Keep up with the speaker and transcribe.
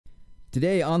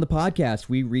Today on the podcast,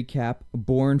 we recap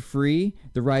Born Free,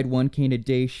 the Ride 1K a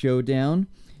Day Showdown,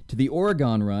 to the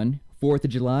Orygun Run, 4th of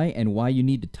July, and why you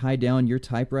need to tie down your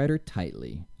typewriter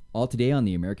tightly. All today on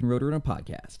the American Roadrunner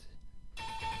podcast.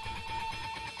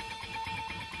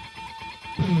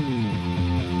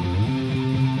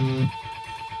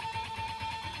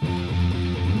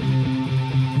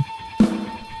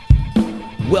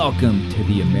 Welcome to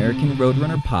the American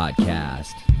Roadrunner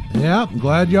podcast. Yeah,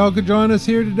 glad y'all could join us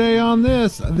here today on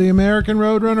this, the American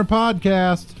Roadrunner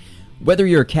podcast. Whether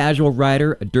you're a casual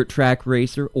rider, a dirt track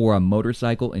racer, or a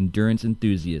motorcycle endurance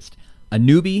enthusiast, a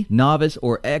newbie, novice,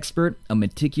 or expert, a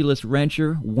meticulous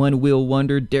wrencher, one-wheel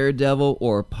wonder, daredevil,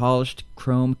 or a polished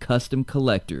chrome custom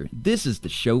collector, this is the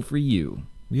show for you.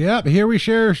 Yep, here we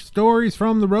share stories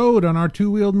from the road on our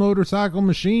two-wheeled motorcycle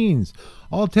machines.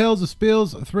 All tales of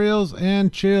spills, thrills,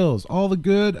 and chills. All the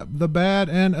good, the bad,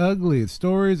 and ugly.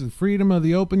 Stories of freedom of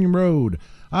the open road.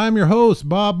 I'm your host,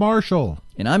 Bob Marshall.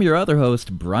 And I'm your other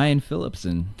host, Brian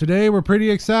Philipsen. Today we're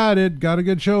pretty excited. Got a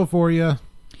good show for you.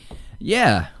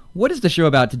 Yeah. What is the show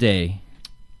about today?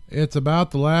 It's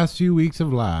about the last few weeks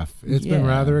of life. It's been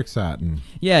rather exciting.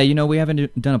 Yeah, you know, we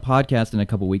haven't done a podcast in a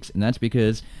couple weeks, and that's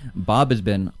because Bob has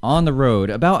been on the road.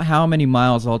 About how many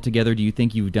miles altogether do you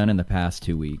think you've done in the past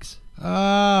 2 weeks?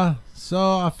 So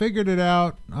I figured it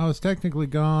out. I was technically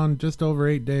gone just over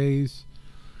 8 days.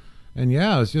 And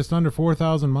yeah, it was just under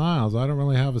 4,000 miles. I don't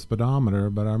really have a speedometer,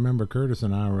 but I remember Curtis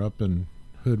and I were up in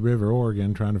Hood River,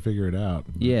 Oregon, trying to figure it out.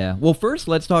 Yeah. Well, first,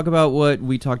 let's talk about what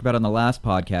we talked about on the last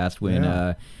podcast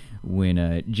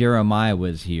when Jeremiah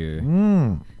was here.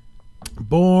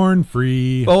 Born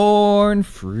Free. Born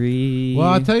Free.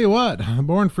 Well, I tell you what,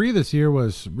 Born Free this year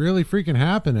was really freaking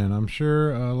happening. I'm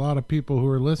sure a lot of people who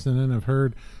are listening have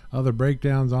heard other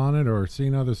breakdowns on it or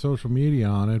seen other social media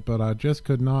on it, but I just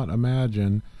could not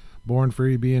imagine Born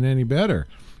Free being any better.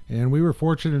 And we were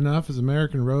fortunate enough as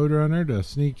American Roadrunner to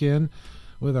sneak in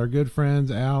with our good friends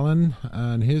Alan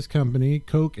and his company,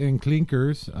 Coke and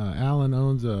Clinkers. Alan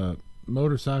owns a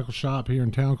motorcycle shop here in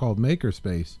town called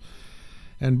Makerspace.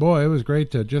 And boy, it was great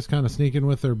to just kind of sneak in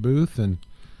with their booth. And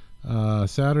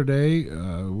Saturday,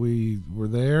 we were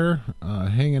there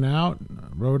hanging out,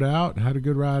 rode out, had a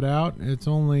good ride out. It's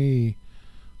only,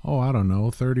 I don't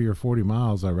know, 30 or 40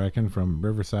 miles, I reckon, from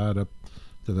Riverside up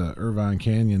to the Irvine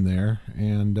Canyon there.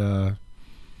 And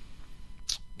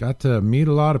got to meet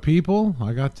a lot of people.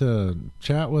 I got to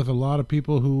chat with a lot of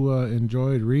people who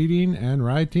enjoyed reading and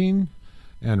writing.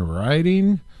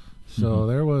 So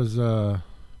there was...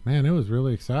 man, it was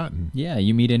really exciting. Yeah,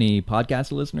 you meet any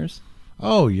podcast listeners?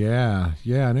 Oh, yeah,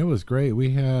 and it was great.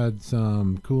 We had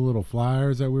some cool little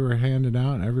flyers that we were handing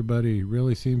out, and everybody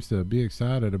really seems to be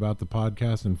excited about the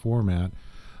podcasting format.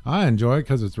 I enjoy it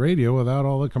because it's radio without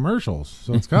all the commercials,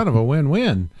 so it's kind of a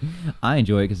win-win. I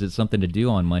enjoy it because it's something to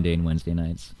do on Monday and Wednesday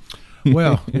nights.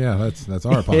 Well, yeah, that's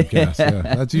our podcast. Yeah,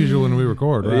 that's usually when we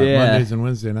record, right? Yeah. Mondays and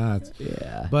Wednesday nights.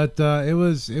 Yeah. But it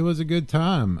was a good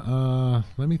time.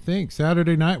 Let me think.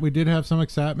 Saturday night we did have some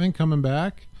excitement coming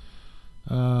back.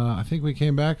 I think we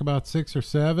came back about 6 or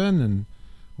 7, and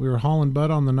we were hauling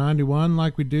butt on the 91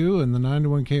 like we do, and the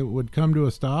 91 would come to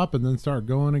a stop and then start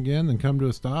going again, then come to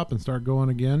a stop and start going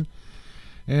again.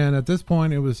 And at this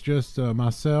point, it was just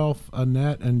myself,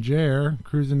 Annette, and Jer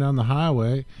cruising down the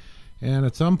highway. And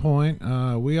at some point,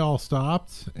 we all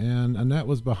stopped, and Annette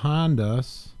was behind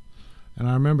us. And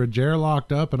I remember Jer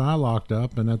locked up, and I locked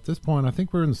up. And at this point, I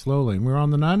think we were in the slow lane. We were on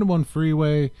the 91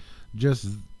 freeway just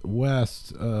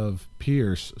west of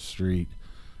Pierce Street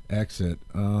exit.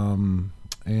 Boy,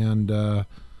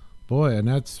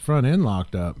 Annette's front end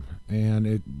locked up. And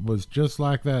it was just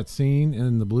like that scene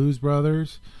in the Blues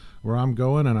Brothers where I'm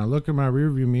going, and I look in my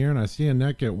rearview mirror, and I see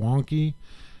Annette get wonky.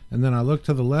 And then I look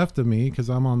to the left of me because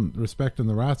I'm respecting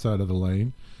the right side of the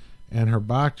lane, and her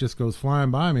bike just goes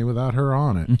flying by me without her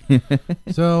on it.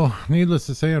 So, needless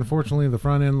to say, unfortunately, the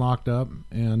front end locked up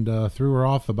and threw her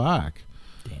off the bike.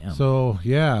 Damn. So,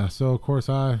 yeah. So, of course,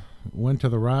 I went to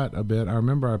the right a bit. I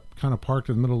remember I kind of parked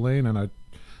in the middle lane, and I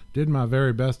did my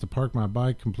very best to park my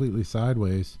bike completely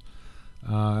sideways.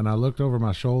 And I looked over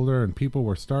my shoulder, and people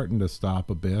were starting to stop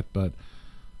a bit, but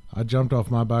I jumped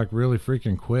off my bike really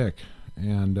freaking quick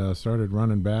and started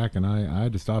running back, and I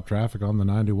had to stop traffic on the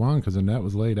 91 because Annette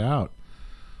was laid out.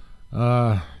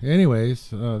 Anyways,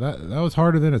 that was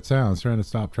harder than it sounds, trying to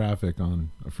stop traffic on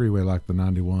a freeway like the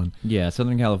 91. Yeah,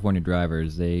 Southern California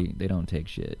drivers, they don't take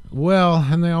shit. Well,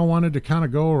 and they all wanted to kind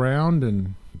of go around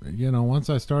and once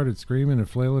I started screaming and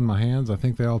flailing my hands, I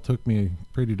think they all took me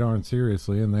pretty darn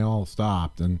seriously, and they all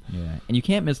stopped. And yeah, and you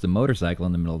can't miss the motorcycle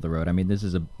in the middle of the road. I mean, this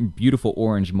is a beautiful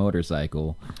orange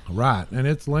motorcycle. Right, and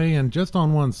it's laying just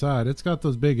on one side. It's got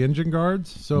those big engine guards,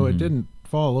 so it didn't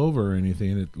fall over or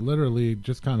anything. It literally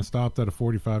just kind of stopped at a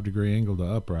 45-degree angle to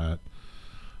upright.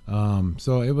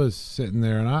 So it was sitting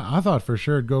there, and I thought for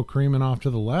sure it'd go creaming off to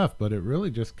the left, but it really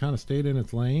just kind of stayed in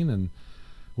its lane. And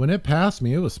when it passed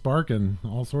me, it was sparking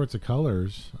all sorts of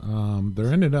colors. There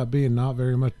ended up being not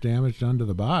very much damage done to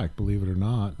the bike, believe it or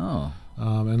not. Oh.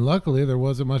 And luckily, there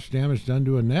wasn't much damage done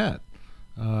to Annette.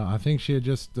 I think she had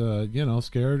just,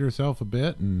 scared herself a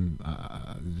bit, and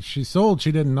she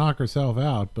didn't knock herself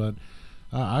out, but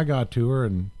I got to her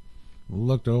and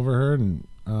looked over her,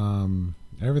 and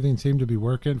everything seemed to be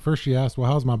working. First, she asked,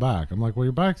 "Well, how's my back?" I'm like, "Well,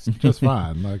 your back's just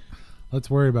fine. Like, let's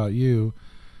worry about you."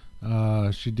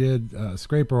 She did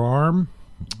scrape her arm.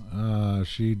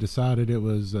 She decided it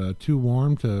was too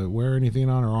warm to wear anything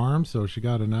on her arm, so she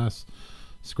got a nice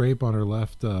scrape on her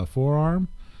left forearm.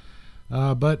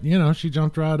 But, she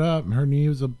jumped right up. Her knee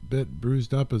was a bit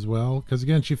bruised up as well, because,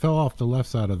 again, she fell off the left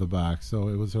side of the back, so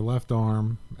it was her left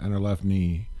arm and her left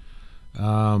knee.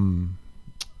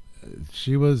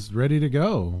 She was ready to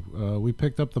go. We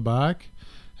picked up the bike.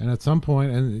 And at some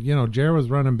point, Jer was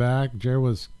running back. Jer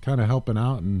was kind of helping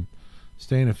out and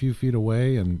staying a few feet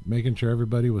away and making sure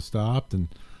everybody was stopped. And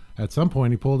at some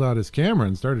point, he pulled out his camera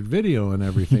and started videoing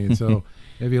everything. So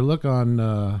if you look on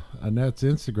Annette's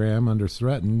Instagram under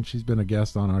Threaten, she's been a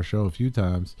guest on our show a few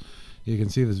times. You can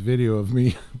see this video of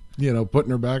me,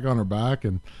 putting her back on her back,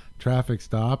 and traffic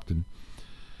stopped. And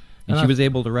she was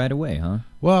able to ride away, huh?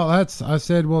 Well, I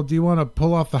said, well, do you want to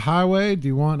pull off the highway? Do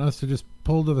you want us to just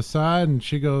pull to the side? And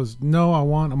she goes, "No, I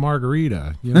want a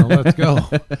margarita. Let's go."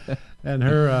 And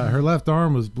her left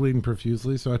arm was bleeding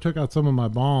profusely, so I took out some of my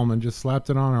balm and just slapped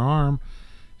it on her arm,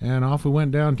 and off we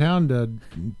went downtown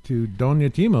to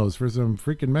Doña Timo's for some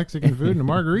freaking Mexican food and a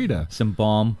margarita. Some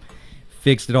balm.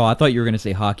 Fixed it all. I thought you were going to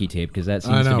say hockey tape, because that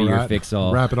seems to be your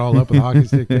fix-all. Wrap it all up with hockey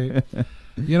stick tape.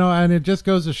 And it just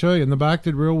goes to show you, and the back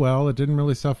did real well. It didn't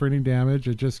really suffer any damage.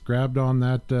 It just grabbed on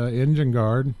that engine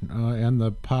guard and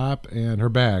the pipe and her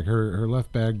bag. Her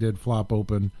left bag did flop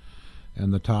open,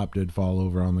 and the top did fall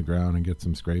over on the ground and get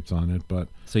some scrapes on it. But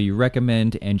so you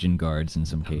recommend engine guards in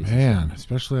some cases? Man,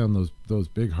 especially on those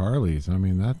big Harleys. I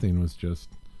mean, that thing was just...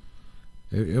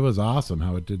 It was awesome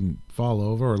how it didn't fall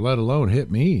over, or let alone hit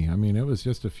me. I mean, it was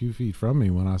just a few feet from me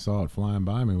when I saw it flying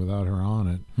by me without her on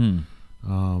it.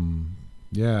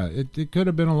 Yeah, it could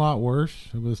have been a lot worse.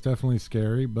 It was definitely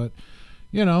scary, but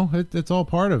it's all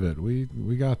part of it.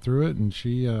 We got through it, and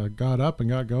she got up and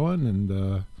got going,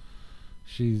 and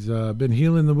she's been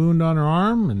healing the wound on her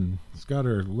arm, and it's got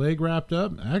her leg wrapped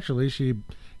up. Actually, she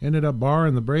ended up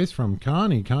borrowing the brace from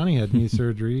Connie. Connie had knee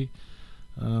surgery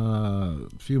a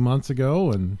few months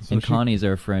ago, and Connie's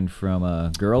our friend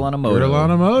from Girl on a Moto. Girl on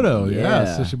a Moto,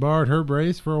 yeah. So she borrowed her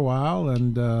brace for a while,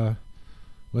 and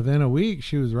within a week,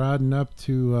 she was riding up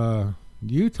to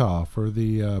Utah for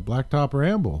the Blacktop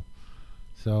Ramble.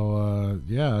 So,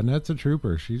 Annette's a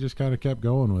trooper. She just kind of kept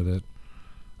going with it.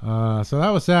 So that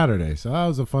was Saturday. So that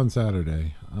was a fun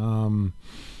Saturday.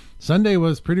 Sunday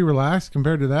was pretty relaxed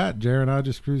compared to that. Jer and I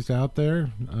just cruised out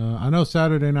there. I know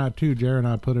Saturday night, too, Jer and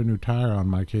I put a new tire on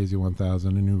my KZ1000,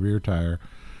 a new rear tire,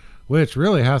 which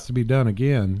really has to be done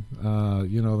again.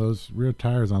 Those rear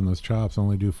tires on those chops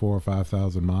only do 4,000 or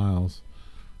 5,000 miles.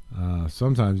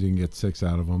 Sometimes you can get 6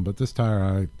 out of them, but this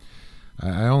tire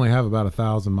I only have about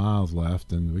 1,000 miles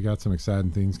left, and we got some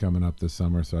exciting things coming up this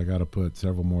summer, so I got to put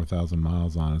several more thousand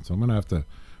miles on it. So I'm gonna have to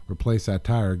replace that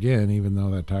tire again, even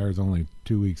though that tire is only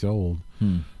 2 weeks old.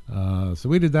 So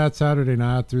we did that Saturday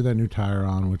night, threw that new tire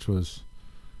on, which was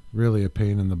really a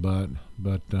pain in the butt.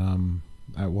 But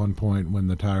at one point when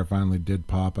the tire finally did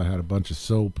pop, I had a bunch of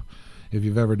soap. If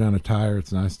you've ever done a tire,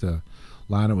 it's nice to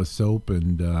line it with soap,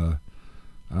 and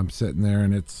I'm sitting there,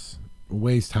 and it's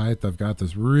waist height. I've got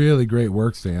this really great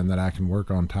work stand that I can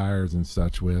work on tires and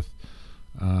such with.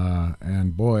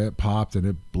 And boy, it popped, and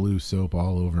it blew soap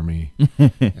all over me.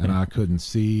 And I couldn't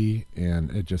see,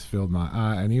 and it just filled my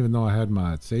eye. And even though I had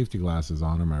my safety glasses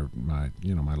on, or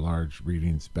my large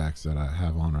reading specs that I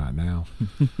have on right now,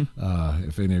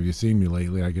 if any of you seen me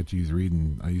lately, I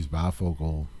use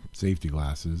bifocal safety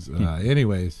glasses.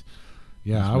 Anyways,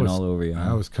 yeah, I was all over you.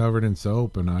 I was covered in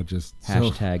soap, and I just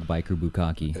hashtag biker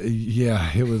bukkake.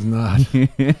 Yeah, it was not.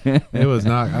 It was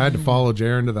not. I had to follow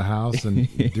Jer into the house and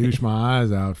douche my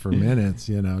eyes out for minutes,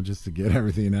 just to get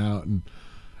everything out. And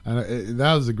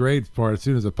That was the great part. As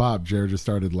soon as it popped, Jared just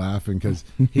started laughing because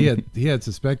he had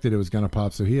suspected it was going to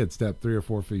pop, so he had stepped 3 or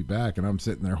 4 feet back, and I'm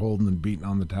sitting there holding and beating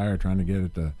on the tire, trying to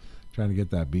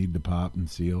get that bead to pop and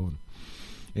seal.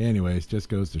 Anyways, just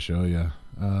goes to show you.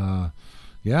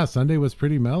 Yeah, Sunday was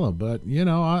pretty mellow, but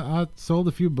I sold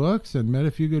a few books and met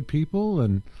a few good people,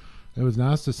 and it was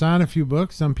nice to sign a few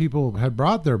books. Some people had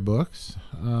brought their books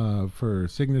for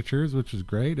signatures, which was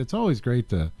great. It's always great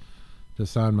to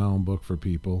sign my own book for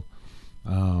people.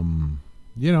 And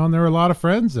there were a lot of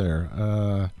friends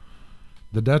there.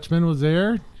 The Dutchman was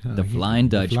there. The Flying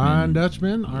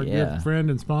Dutchman, our good friend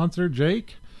and sponsor,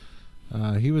 Jake.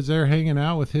 He was there hanging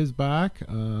out with his bike.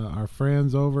 Our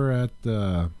friends over at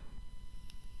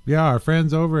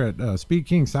Speed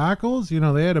King Cycles,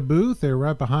 they had a booth. They were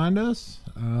right behind us.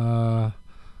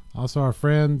 Also our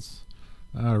friends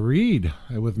Reed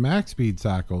with Max Speed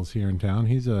Cycles here in town.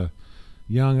 He's a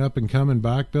young up and coming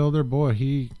bike builder. Boy,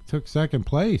 he took second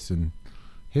place in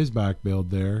his bike build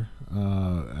there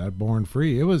at Born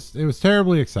Free. It was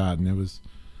terribly exciting. It was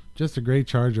just a great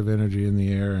charge of energy in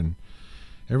the air, and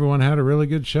everyone had a really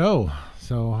good show.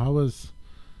 So I was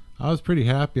pretty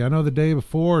happy. I know the day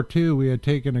before too, we had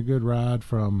taken a good ride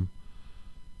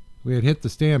we had hit the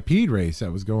Stampede race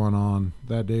that was going on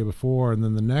that day before, and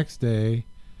then the next day,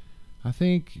 I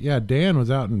think, Dan was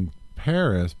out in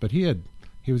Paris, but he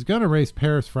was going to race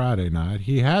Paris Friday night.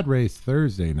 He had raced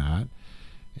Thursday night,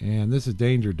 and this is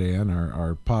Danger Dan,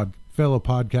 our fellow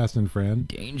podcasting friend.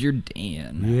 Danger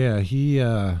Dan. Yeah, he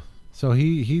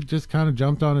just kind of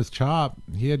jumped on his chop.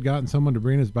 He had gotten someone to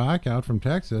bring his bike out from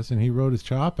Texas, and he rode his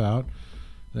chop out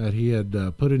that he had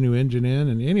put a new engine in.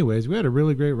 And anyways, we had a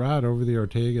really great ride over the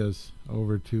Ortegas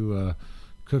over to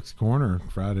Cook's Corner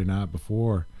Friday night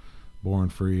before Born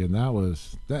Free, and that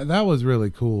was really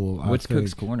cool. What's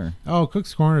Cook's Corner? Oh,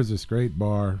 Cook's Corner is this great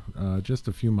bar just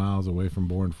a few miles away from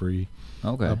Born Free.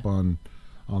 Okay. Up on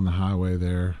the highway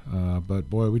there. But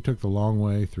boy, we took the long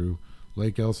way through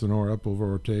Lake Elsinore up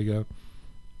over Ortega,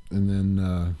 and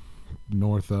then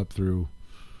north up through,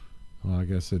 well, I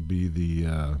guess it'd be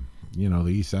the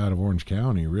east side of Orange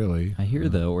County, really. I hear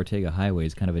the Ortega Highway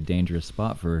is kind of a dangerous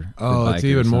spot for bikers, it's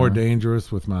even more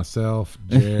dangerous with myself,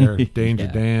 Jer, Danger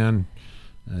Dan.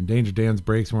 And Danger Dan's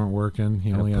brakes weren't working.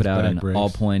 He only has back brakes. Put out an all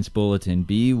points bulletin.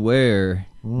 Beware,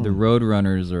 the road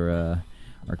runners are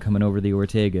coming over the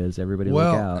Ortegas. Everybody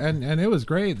look out. And it was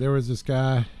great. There was this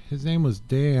guy. His name was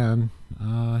Dan.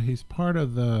 He's part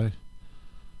of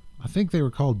I think they were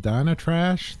called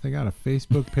Dynatrash. They got a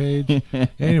Facebook page.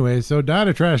 Anyway, so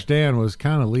Dynatrash Dan was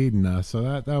kind of leading us, so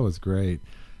that was great.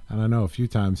 And I know a few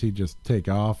times he'd just take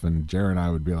off, and Jared and I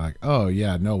would be like, "Oh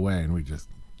yeah, no way," and we just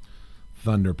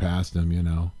thunder past him.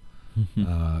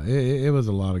 It was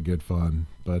a lot of good fun,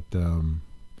 but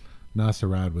nice to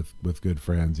ride with good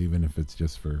friends, even if it's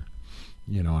just for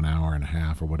an hour and a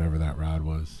half or whatever that ride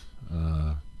was.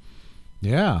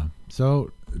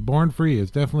 So Born Free is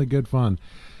definitely good fun.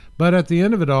 But at the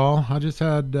end of it all, I just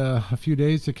had a few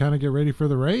days to kind of get ready for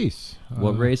the race.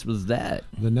 What race was that?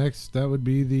 That would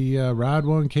be the Ride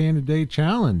 1K in a Day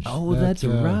Challenge. Oh, that's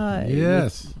right.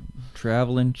 Yes. With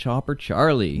Traveling Chopper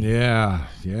Charlie. Yeah.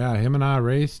 Him and I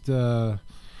raced the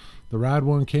Ride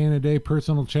 1K in a Day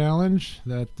personal challenge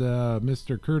that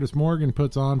Mr. Curtis Morgan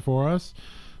puts on for us.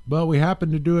 But we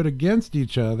happened to do it against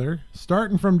each other,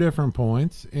 starting from different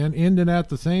points and ending at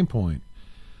the same point.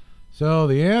 So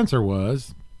the answer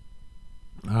was,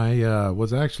 I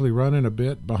was actually running a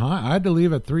bit behind. I had to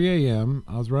leave at 3 a.m.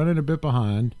 I was running a bit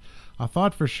behind. I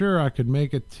thought for sure I could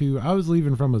make it I was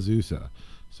leaving from Azusa,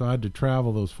 so I had to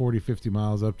travel those 40-50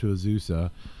 miles up to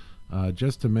Azusa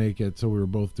just to make it, so we were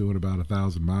both doing about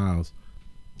 1,000 miles.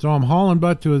 So I'm hauling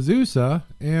butt to Azusa,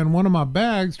 and one of my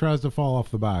bags tries to fall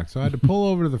off the bike. So I had to pull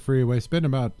over to the freeway, spend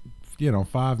about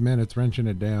 5 minutes wrenching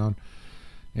it down.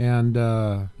 And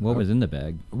what was in the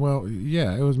bag? Well,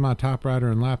 yeah, it was my typewriter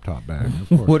and laptop bag, of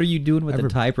course. What are you doing with a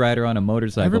typewriter on a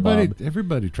motorcycle, Bob?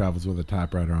 Everybody travels with a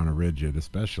typewriter on a Rigid,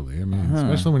 especially. I mean,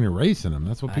 especially when you're racing them.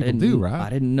 That's what people do, right? I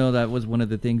didn't know that was one of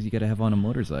the things you got to have on a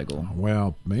motorcycle.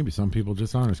 Well, maybe some people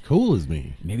just aren't as cool as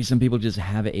me. Maybe some people just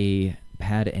have a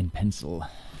pad and pencil.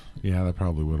 Yeah, that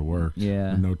probably would have worked.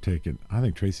 Yeah. No taking. I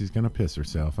think Tracy's going to piss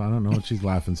herself. I don't know what she's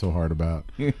laughing so hard about.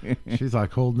 She's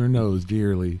like holding her nose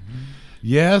dearly.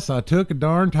 Yes, I took a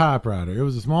darn typewriter. It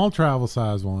was a small travel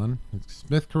size one. It's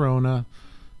Smith Corona,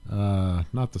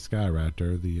 not the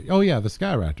Skyraptor. The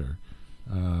Skyraptor.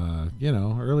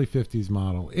 Early 50s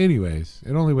model. Anyways,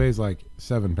 it only weighs like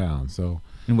 7 pounds. So.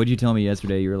 And what'd you tell me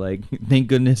yesterday? You were like, "Thank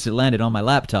goodness it landed on my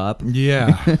laptop."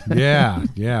 Yeah.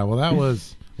 Well, that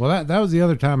was the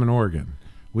other time in Oregon.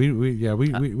 We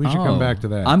should come back to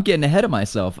that. I'm getting ahead of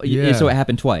myself. Yeah. So it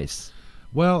happened twice.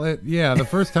 Well, the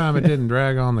first time it didn't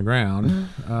drag on the ground.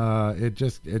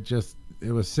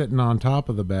 It was sitting on top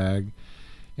of the bag.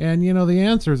 And, the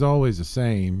answer is always the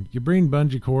same. You bring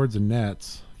bungee cords and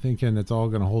nets, thinking it's all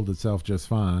going to hold itself just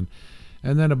fine.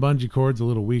 And then a bungee cord's a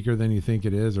little weaker than you think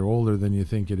it is, or older than you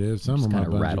think it is. Some of my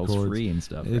bungee rattles cords, free and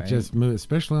stuff, it just moves,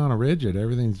 especially on a rigid.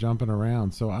 Everything's jumping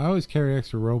around. So I always carry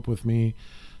extra rope with me.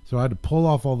 So I had to pull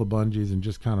off all the bungees and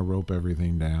just kind of rope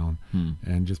everything down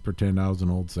and just pretend I was an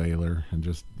old sailor and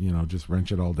just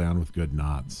wrench it all down with good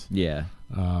knots. Yeah.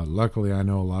 Luckily, I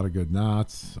know a lot of good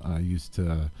knots. I used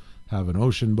to have an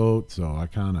ocean boat, so I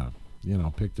kind of,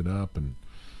 picked it up and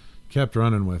kept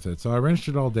running with it. So I wrenched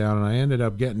it all down, and I ended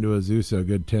up getting to Azusa a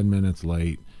good 10 minutes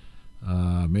late,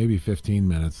 maybe 15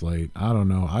 minutes late. I don't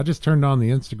know. I just turned on the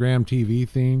Instagram TV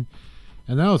thing,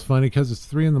 and that was funny because it's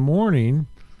 3 a.m,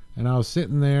 and I was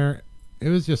sitting there. It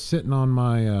was just sitting on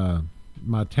my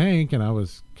my tank, and I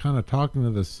was kind of talking to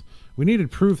this. We needed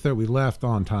proof that we left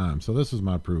on time, so this was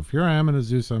my proof. Here I am in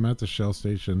Azusa. I'm at the Shell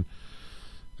station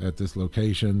at this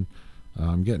location.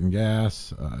 I'm getting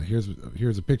gas. Here's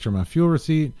a picture of my fuel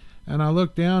receipt. And I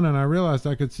looked down and I realized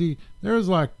I could see there was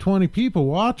like 20 people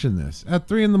watching this at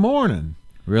 3 a.m.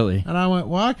 Really? And I went,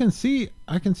 well, I can see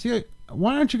it.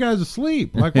 Why aren't you guys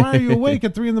asleep? Like, why are you awake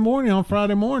at 3 a.m. on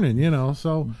Friday morning?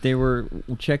 So they were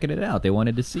checking it out. They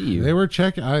wanted to see you. They were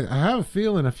checking. I have a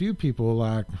feeling a few people,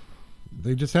 like,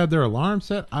 they just had their alarm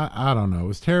set. I don't know. It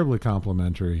was terribly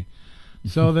complimentary.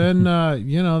 So then,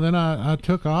 then I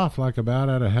took off like a bat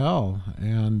out of hell,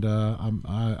 and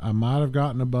I might have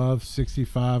gotten above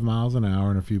 65 miles an hour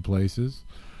in a few places.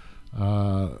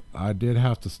 I did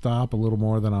have to stop a little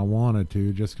more than I wanted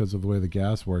to just because of the way the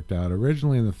gas worked out.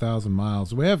 Originally in the 1,000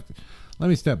 miles, let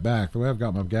me step back. The way I've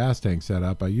got my gas tank set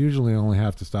up, I usually only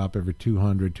have to stop every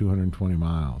 200, 220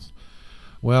 miles.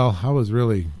 Well, I was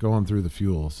really going through the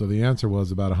fuel. So the answer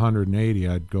was about 180,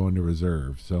 I'd go into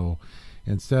reserve. So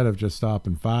instead of just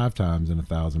stopping 5 times in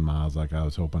 1,000 miles like I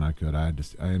was hoping I could, I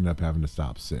ended up having to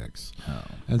stop 6. Oh.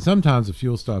 And sometimes the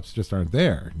fuel stops just aren't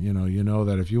there. You know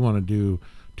that if you want to do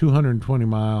 220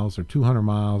 miles or 200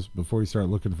 miles before you start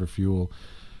looking for fuel,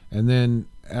 and then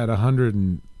at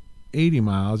 180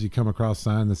 miles you come across a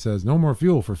sign that says no more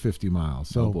fuel for 50 miles.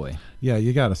 So, oh boy. Yeah,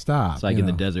 you got to stop. It's like in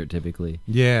the desert typically.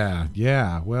 Yeah.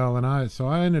 Well, and I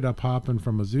ended up hopping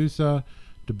from Azusa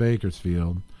to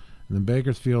Bakersfield. And then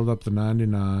Bakersfield up the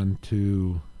 99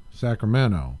 to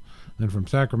Sacramento. Then from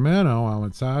Sacramento, I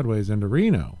went sideways into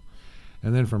Reno.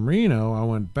 And then from Reno, I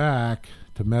went back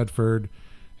to Medford,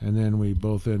 and then we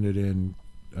both ended in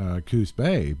Coos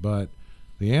Bay. But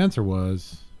the answer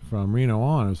was, from Reno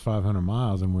on, it was 500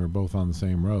 miles, and we were both on the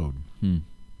same road.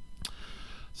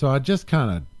 So I just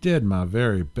kind of did my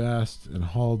very best and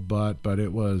hauled butt, but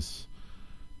it was,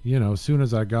 as soon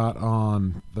as I got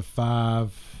on the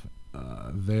 5...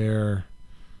 there,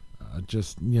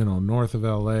 just north of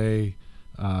LA,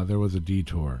 there was a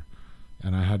detour,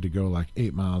 and I had to go like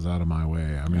 8 miles out of my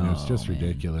way. I mean, it was just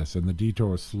ridiculous, and the detour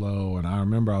was slow. And I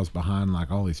remember I was behind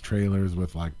like all these trailers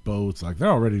with like boats, like they're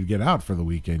all ready to get out for the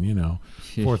weekend.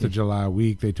 4th of July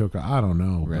week, they took. I don't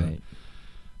know, right?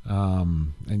 But,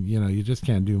 and you just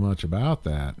can't do much about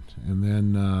that. And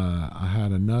then I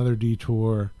had another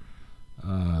detour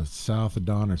south of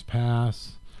Donner's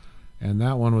Pass. And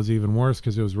that one was even worse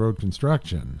because it was road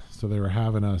construction. So they were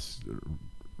having us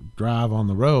drive on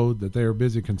the road that they were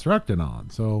busy constructing on.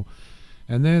 So,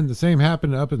 and then the same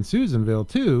happened up in Susanville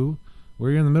too, where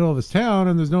you're in the middle of this town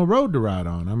and there's no road to ride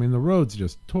on. I mean, the road's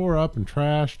just tore up and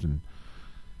trashed.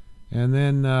 And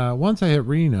then once I hit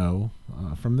Reno,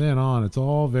 from then on, it's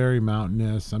all very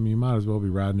mountainous. I mean, you might as well be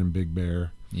riding in Big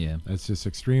Bear. Yeah. It's just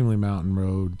extremely mountain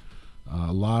road,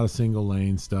 a lot of single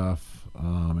lane stuff.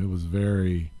 It was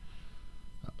very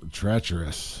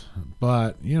treacherous,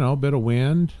 but a bit of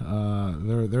wind.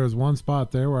 There was one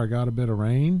spot there where I got a bit of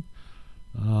rain,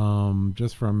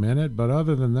 just for a minute, but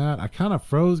other than that, I kind of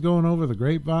froze going over the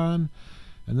Grapevine,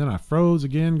 and then I froze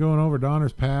again going over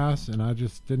Donner's Pass, and I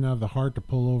just didn't have the heart to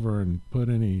pull over and put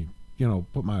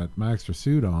my extra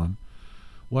suit on.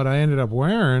 What I ended up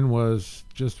wearing was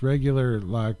just regular,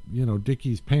 like,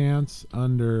 Dickies pants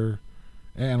under,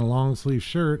 and a long sleeve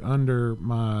shirt under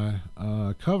my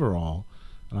coverall.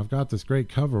 And I've got this great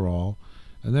coverall.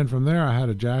 And then from there, I had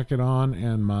a jacket on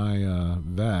and my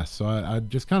vest. So I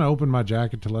just kind of opened my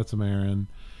jacket to let some air in,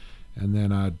 and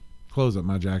then I'd close up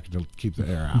my jacket to keep the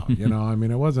air out. I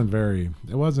mean, it wasn't very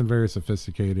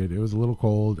sophisticated. It was a little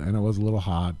cold and it was a little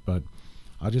hot, but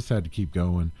I just had to keep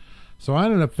going. So I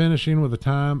ended up finishing with a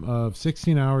time of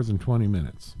 16 hours and 20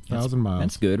 minutes, 1,000 miles.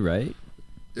 That's good, right?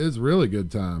 It's really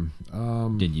good time.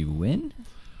 Did you win?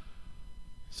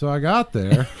 So I got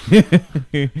there,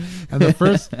 and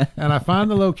I find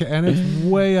the location, and it's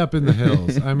way up in the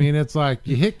hills. I mean, it's like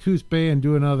you hit Coos Bay and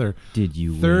do another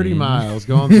 30 miles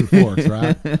going through Forks,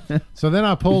 right? So then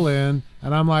I pull in,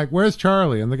 and I'm like, "Where's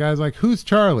Charlie?" And the guy's like, "Who's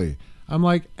Charlie?" I'm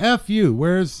like, "F you.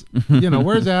 Where's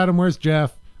Adam? Where's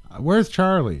Jeff? Where's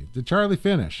Charlie? Did Charlie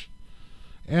finish?"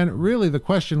 And really, the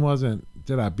question wasn't,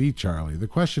 did I beat Charlie? The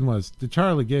question was, did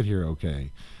Charlie get here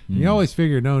okay? And you always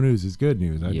figure no news is good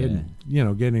news. I didn't,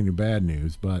 get any bad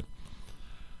news,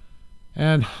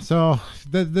 and so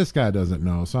this guy doesn't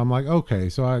know. So I'm like, okay.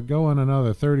 So I go on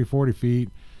another 30, 40 feet.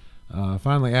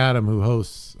 Finally, Adam, who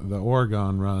hosts the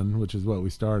Orygun Run, which is what we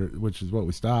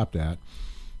stopped at.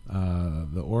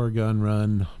 The Orygun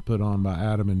Run put on by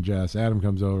Adam and Jess. Adam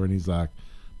comes over and he's like,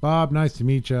 "Bob, nice to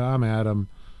meet you. I'm Adam.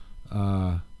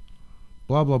 Blah,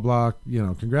 blah, blah.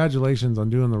 Congratulations on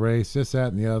doing the race, this,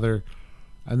 that, and the other."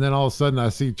 And then all of a sudden I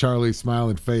see Charlie's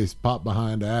smiling face pop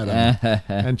behind Adam.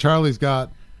 And Charlie's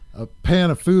got a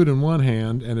pan of food in one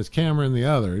hand and his camera in the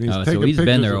other. And he's taking so he's pictures.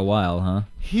 Been there a while, huh?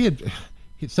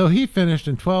 So he finished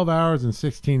in 12 hours and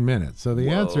 16 minutes. So the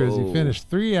answer is he finished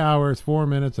 3 hours, 4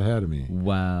 minutes ahead of me.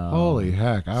 Wow. Holy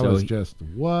heck. I was just,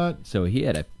 what? So he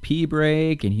had a pee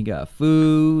break and he got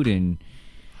food and...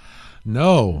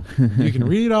 No. You can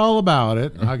read all about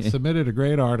it. I submitted a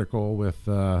great article with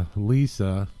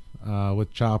Lisa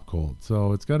with Chop Cold.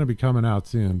 So it's going to be coming out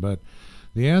soon. But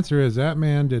the answer is that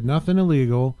man did nothing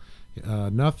illegal.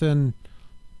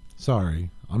 Sorry,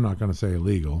 I'm not going to say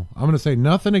illegal. I'm going to say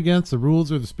nothing against the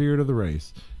rules or the spirit of the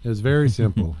race. It was very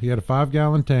simple. He had a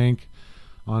 5-gallon tank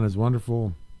on his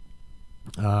wonderful,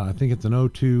 I think it's an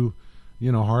 02,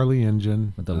 Harley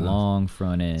engine. With the long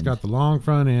front end. It's got the long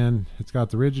front end. It's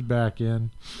got the rigid back end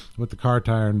with the car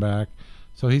tire in back.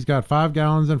 So he's got 5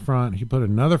 gallons in front. He put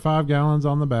another 5 gallons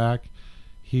on the back.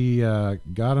 He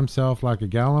got himself like a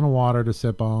gallon of water to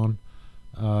sip on.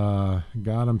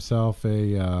 Got himself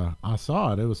I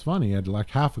saw it. It was funny. He had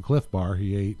like half a Cliff Bar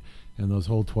he ate in those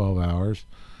whole 12 hours.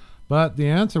 But the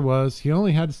answer was he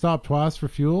only had to stop twice for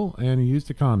fuel, and he used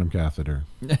a condom catheter.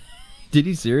 Did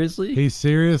he seriously? He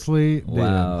seriously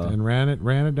wow. did, and ran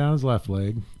it down his left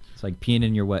leg. It's like peeing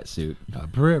in your wetsuit.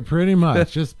 Pretty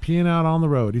much, just peeing out on the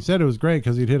road. He said it was great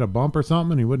because he'd hit a bump or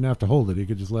something and he wouldn't have to hold it. He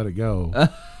could just let it go.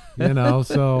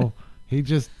 So he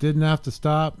just didn't have to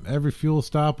stop. Every fuel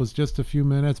stop was just a few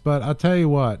minutes. But I'll tell you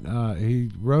what,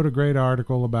 he wrote a great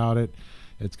article about it.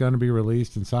 It's going to be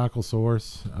released in Cycle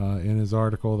Source in his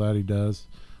article that he does.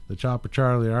 The Chopper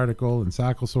Charlie article in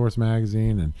Cycle Source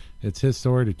magazine, and it's his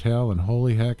story to tell. And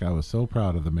holy heck, I was so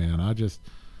proud of the man. I just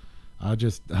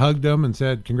hugged him and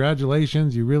said,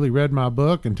 "Congratulations, you really read my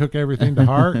book and took everything to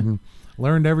heart and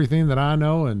learned everything that I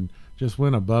know and just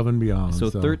went above and beyond." So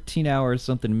 13 hours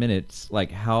something minutes,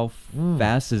 like how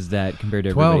fast is that compared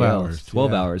to 12 everybody hours, else?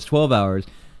 12 yeah. hours. 12 hours.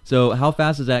 So how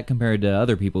fast is that compared to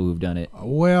other people who've done it?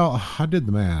 Well, I did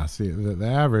the math. See, the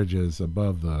average is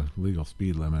above the legal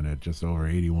speed limit at just over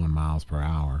 81 miles per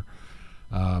hour.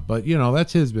 But,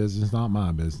 that's his business, not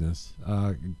my business.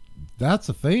 That's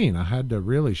the thing. I had to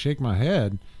really shake my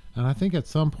head. And I think at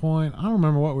some point, I don't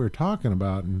remember what we were talking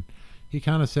about. And he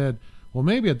kind of said, "Well,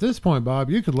 maybe at this point, Bob,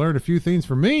 you could learn a few things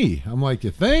from me." I'm like, "You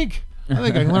think?" I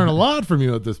think I can learn a lot from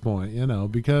you at this point,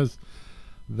 because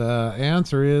the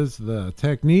answer is the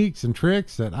techniques and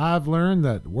tricks that I've learned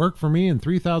that work for me in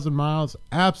 3,000 miles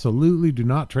absolutely do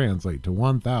not translate to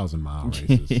 1,000 mile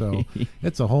races. So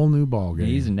it's a whole new ball game.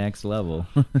 He's next level.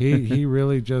 he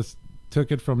really just took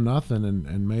it from nothing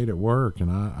and made it work. And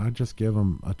I just give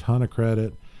him a ton of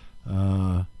credit.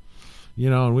 And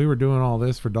we were doing all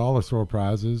this for dollar store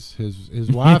prizes.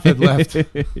 His wife had left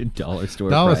dollar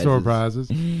store prizes.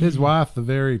 His wife, the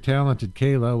very talented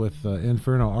Kayla with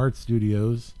Inferno Art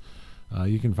Studios.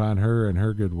 You can find her and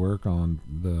her good work on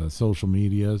the social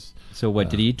medias. So what,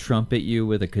 did he trumpet you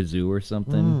with a kazoo or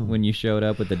something when you showed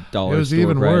up with the dollar store prizes? It was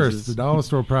even worse. The dollar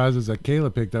store prizes that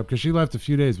Kayla picked up, because she left a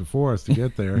few days before us to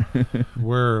get there,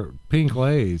 were pink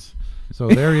lays. So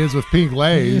there he is with pink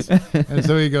lays. And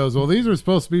so he goes, "Well, these are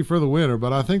supposed to be for the winter,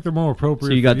 but I think they're more appropriate for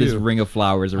you." So you got this ring of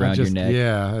flowers around your neck.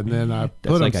 Yeah, and then I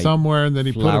put them somewhere, and then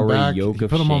he put them back. He put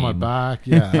them on my back.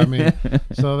 Yeah,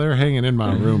 so they're hanging in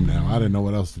my room now. I didn't know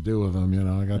what else to do with them.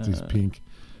 I got these pink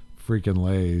freaking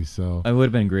lays. So it would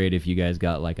have been great if you guys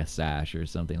got like a sash or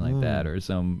something like that, or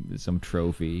some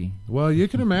trophy. Well, you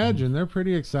can imagine they're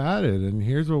pretty excited, and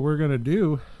here's what we're gonna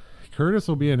do. Curtis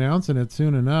will be announcing it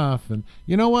soon enough. And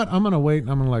you know what? I'm going to wait and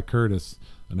I'm going to let Curtis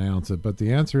announce it. But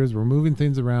the answer is we're moving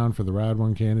things around for the Ride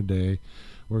 1 Can a Day.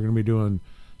 We're going to be doing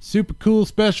super cool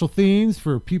special themes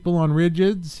for people on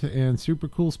rigids and super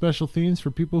cool special themes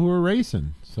for people who are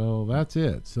racing. So that's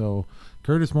it. So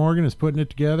Curtis Morgan is putting it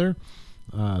together.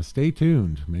 Stay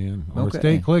tuned, man, or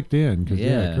stay clicked in, because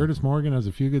Curtis Morgan has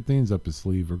a few good things up his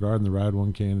sleeve regarding the Ride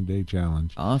One Can a Day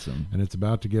Challenge. Awesome. And it's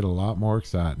about to get a lot more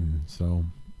exciting. So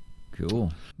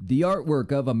cool. The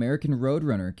artwork of American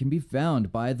Roadrunner can be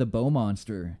found by The Bow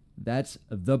Monster. That's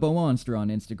The Bow Monster on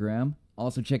Instagram.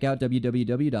 Also check out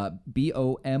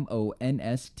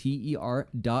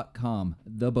www.bomonster.com.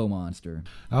 The Bow Monster.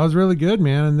 That was really good,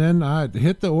 man. And then I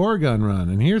hit the Orygun Run,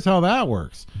 and here's how that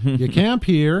works. You camp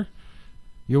here.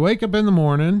 You wake up in the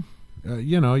morning,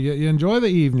 you enjoy the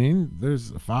evening.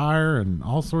 There's a fire and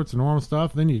all sorts of normal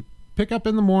stuff. Then you pick up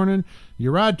in the morning,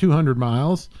 you ride 200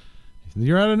 miles,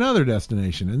 you're at another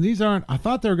destination. And these aren't, I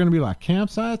thought they were going to be like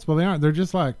campsites. Well, they aren't. They're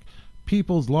just like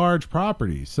people's large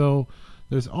properties. So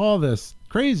there's all this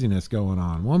craziness going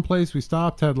on. One place we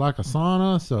stopped had like a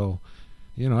sauna. So,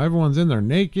 everyone's in there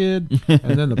naked.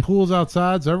 And then the pool's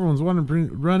outside. So everyone's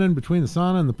running between the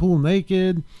sauna and the pool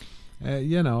naked.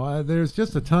 There's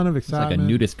just a ton of excitement. It's like a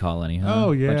nudist colony, huh?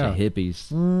 Oh, yeah. Bunch of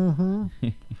hippies. Mm-hmm.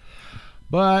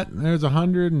 But there's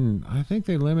 100, and I think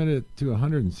they limit it to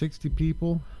 160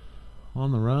 people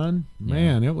on the run.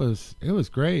 Man, it was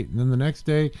great. And then the next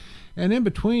day, and in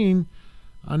between,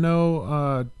 I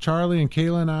know Charlie and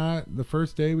Kayla and I, the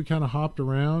first day we kind of hopped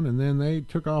around, and then they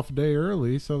took off a day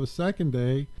early. So the second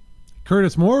day,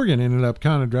 Curtis Morgan ended up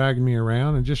kind of dragging me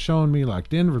around and just showing me like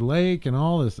Denver Lake and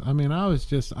all this. I mean, I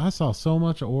saw so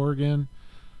much of Oregon.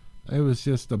 It was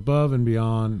just above and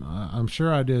beyond. I'm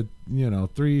sure I did,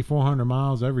 300-400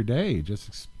 miles every day, just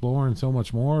exploring so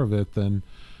much more of it than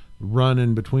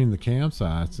running between the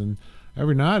campsites. And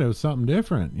every night it was something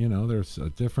different. There's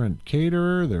a different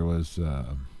caterer. There was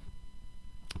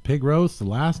pig roast the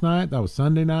last night. That was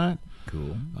Sunday night.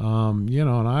 Cool.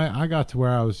 And I got to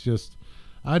where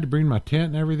I had to bring my tent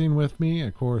and everything with me.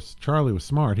 Of course, Charlie was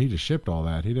smart. He just shipped all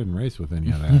that. He didn't race with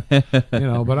any of that.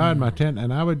 But I had my tent,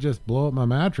 and I would just blow up my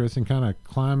mattress and kind of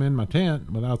climb in my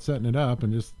tent without setting it up,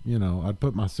 and just, I'd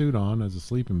put my suit on as a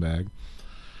sleeping bag,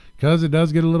 because it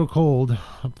does get a little cold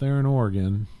up there in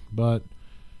Oregon. But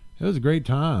it was a great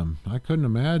time. I couldn't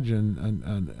imagine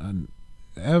an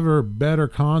ever better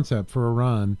concept for a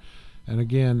run. And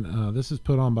again, this is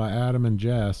put on by Adam and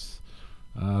Jess.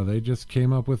 They just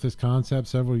came up with this concept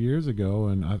several years ago,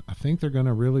 and I think they're going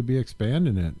to really be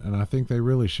expanding it, and I think they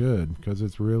really should, because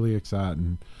it's really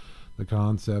exciting, the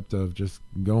concept of just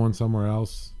going somewhere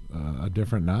else a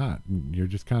different night. And you're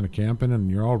just kind of camping,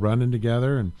 and you're all running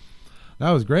together, and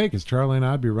that was great, because Charlie and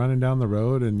I'd be running down the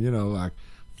road, and like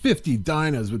 50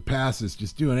 dynos would pass us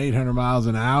just doing 800 miles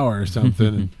an hour or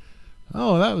something. And,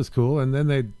 that was cool. And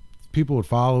then people would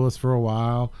follow us for a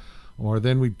while. Or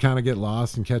then we'd kind of get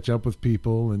lost and catch up with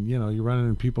people, and you're running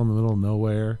into people in the middle of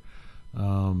nowhere.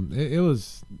 It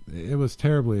was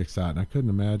terribly exciting. I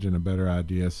couldn't imagine a better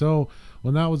idea. So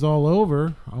when that was all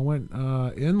over, I went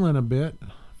inland a bit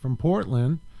from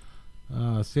Portland.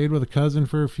 Stayed with a cousin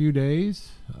for a few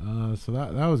days. So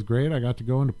that was great. I got to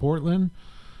go into Portland,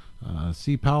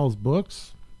 see Powell's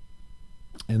books,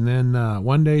 and then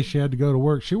one day she had to go to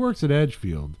work. She works at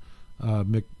Edgefield,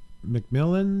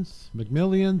 McMinimans,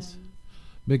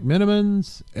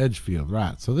 Edgefield,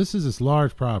 right. So this is this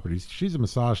large property. She's a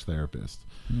massage therapist.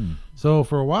 So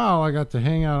for a while I got to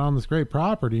hang out on this great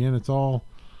property, and it's all,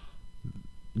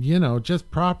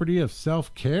 just property of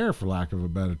self-care, for lack of a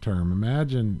better term.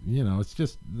 Imagine, it's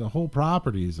just the whole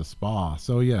property is a spa.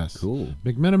 So yes, cool.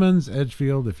 McMinimans,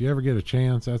 Edgefield, if you ever get a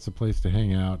chance, that's a place to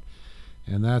hang out.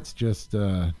 And that's just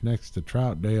next to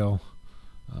Troutdale,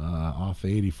 off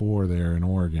the 84 there in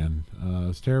Oregon. It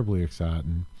was terribly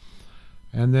exciting.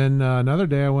 And then another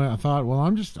day I thought, well,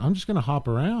 I'm just going to hop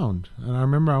around. And I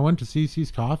remember I went to CC's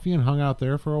Coffee and hung out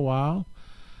there for a while.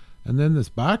 And then this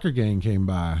biker gang came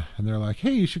by, and they're like,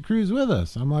 hey, you should cruise with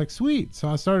us. I'm like, sweet. So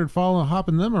I started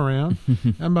hopping them around.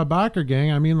 And by biker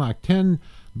gang, I mean like 10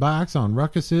 bikes on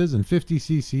ruckuses and 50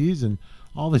 cc's, and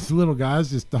all these little guys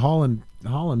just hauling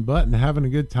butt and having a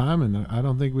good time. And I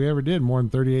don't think we ever did more than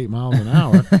 38 miles an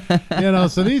hour.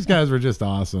 So these guys were just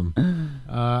awesome.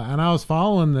 And I was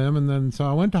following them. And then so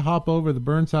I went to hop over the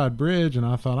Burnside Bridge, and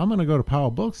I thought, I'm going to go to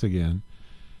Powell Books again.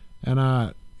 And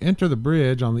I enter the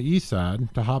bridge on the east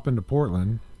side to hop into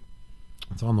Portland.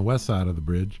 It's on the west side of the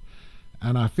bridge.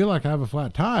 And I feel like I have a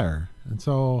flat tire. And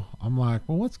so I'm like,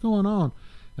 well, what's going on?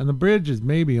 And the bridge is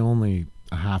maybe only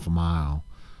a half a mile.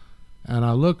 And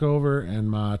I look over,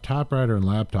 and my typewriter and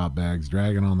laptop bag's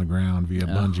dragging on the ground via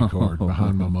bungee cord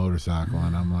behind my motorcycle.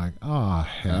 And I'm like, oh,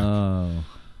 heck. Oh.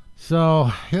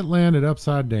 So it landed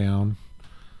upside down.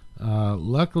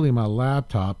 Luckily, my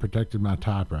laptop protected my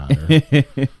typewriter.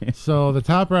 So the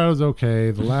typewriter was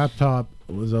okay. The laptop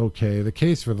was okay. The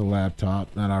case for the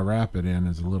laptop that I wrap it in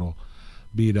is a little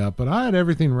beat up, but I had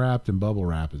everything wrapped in bubble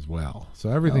wrap as well.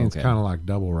 So everything's kind of like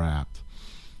double wrapped.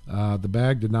 The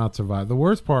bag did not survive. The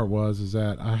worst part is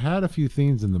that I had a few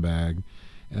things in the bag,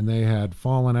 and they had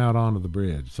fallen out onto the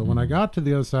bridge. So when I got to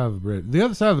the other side of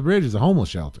the bridge is a homeless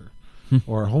shelter.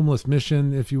 Or a homeless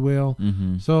mission, if you will.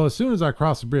 So as soon as I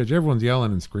cross the bridge, everyone's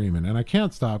yelling and screaming, and I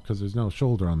can't stop because there's no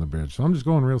shoulder on the bridge. So I'm just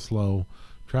going real slow.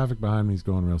 Traffic behind me is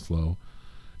going real slow,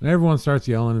 and everyone starts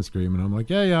yelling and screaming. I'm like,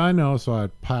 yeah, I know. So I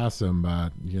pass them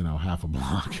by, half a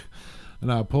block, and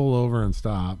I pull over and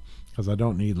stop because I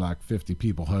don't need like 50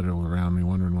 people huddled around me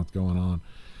wondering what's going on.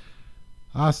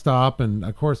 I stop, and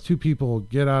of course 2 people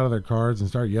get out of their cars and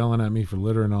start yelling at me for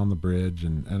littering on the bridge,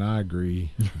 and I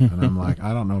agree. And I'm like,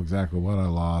 I don't know exactly what I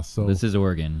lost. So this is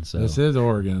Oregon. So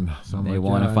they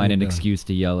want to find an excuse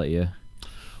to yell at you.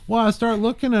 Well, I start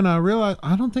looking, and I realize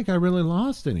I don't think I really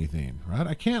lost anything, right?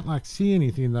 I can't see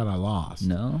anything that I lost.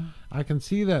 No. I can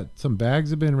see that some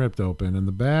bags have been ripped open, and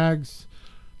the bags...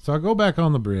 So I go back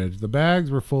on the bridge. The bags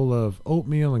were full of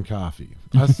oatmeal and coffee.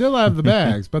 I still have the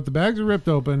bags, but the bags are ripped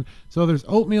open. So there's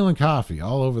oatmeal and coffee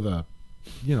all over the,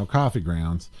 coffee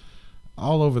grounds,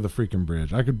 all over the freaking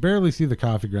bridge. I could barely see the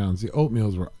coffee grounds. The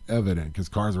oatmeals were evident because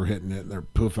cars were hitting it and they're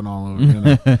poofing all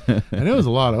over. And it was a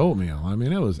lot of oatmeal. I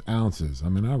mean, it was ounces. I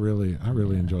mean, I really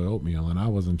enjoy oatmeal, and I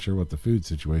wasn't sure what the food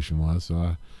situation was,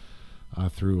 so I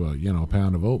threw a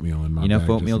pound of oatmeal in my bag. Enough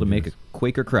oatmeal to make a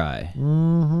Quaker cry.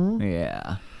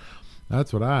 Yeah.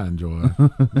 That's what I enjoy.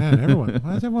 Man,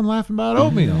 why is everyone laughing about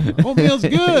oatmeal? Oatmeal's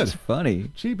good. It's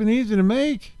funny. Cheap and easy to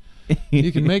make.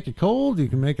 You can make it cold. You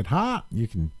can make it hot. You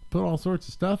can put all sorts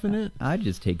of stuff in it. I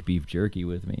just take beef jerky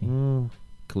with me.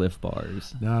 Cliff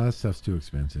Bars. No, that stuff's too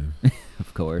expensive.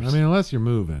 Of course. I mean, unless you're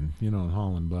moving, and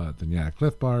hauling butt, then yeah,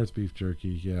 Cliff Bars, beef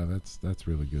jerky. Yeah, that's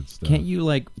really good stuff. Can't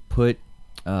you put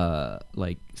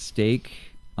steak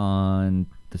on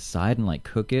the side and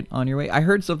cook it on your way? I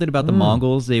heard something about the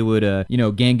Mongols. They would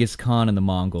Genghis Khan and the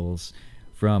Mongols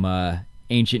from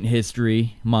ancient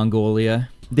history, Mongolia.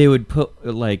 They would put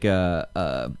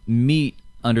meat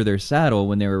under their saddle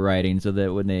when they were riding, so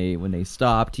that when they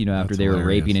stopped, after they were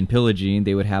raping and pillaging,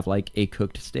 they would have a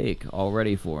cooked steak all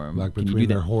ready for them. Like between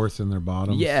their horse and their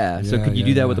bottoms. Yeah. So could you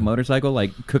do that with a motorcycle?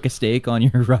 Cook a steak on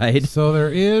your ride? So there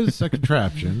is a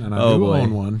contraption, and I do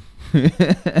own one.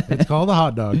 It's called a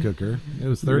hot dog cooker. It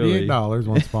was $38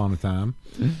 once upon a time,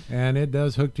 and it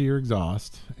does hook to your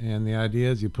exhaust. And the idea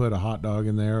is you put a hot dog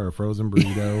in there or a frozen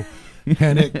burrito,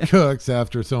 and it cooks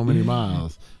after so many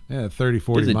miles. Yeah, 30,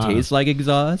 40 miles. Does it taste like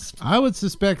exhaust? I would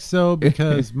suspect so,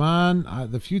 because mine,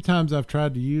 the few times I've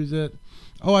tried to use it,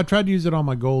 I tried to use it on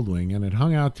my Goldwing, and it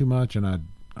hung out too much, and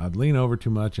I'd lean over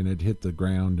too much, and it'd hit the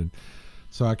ground, and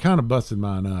so I kind of busted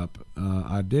mine up.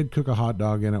 I did cook a hot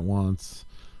dog in it once.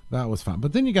 That was fine.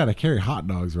 But then you got to carry hot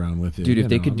dogs around with you. Dude, if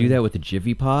they could do that with the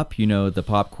Jiffy Pop, the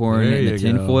popcorn and the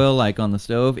tin foil on the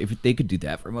stove, if they could do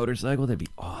that for a motorcycle, that'd be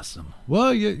awesome.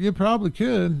 Well, you probably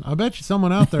could. I bet you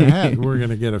someone out there has. We're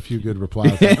going to get a few good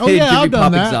replies. Oh, yeah, Jiffy I've done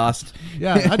Pop that. Exhaust.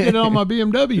 Yeah, I did it on my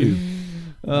BMW.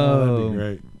 That'd be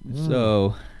great.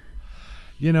 So...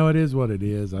 it is what it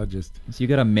is. So you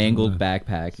got a mangled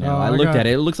backpack now. I looked at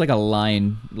it. It looks like a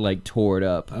line tore it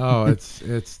up. Oh, it's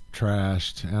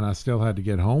trashed, and I still had to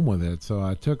get home with it. So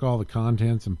I took all the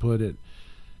contents and put it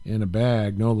in a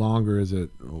bag. No longer is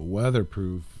it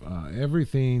weatherproof.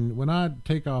 Everything, when I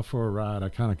take off for a ride, I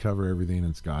kind of cover everything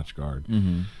in Scotch Guard.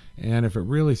 And if it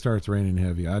really starts raining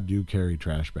heavy, I do carry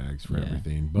trash bags for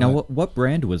everything. But now, what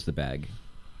brand was the bag?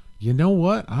 You know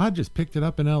what? I just picked it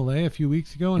up in L.A. a few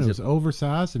weeks ago, and it was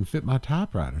oversized and fit my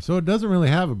typewriter. So it doesn't really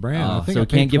have a brand. I think so I it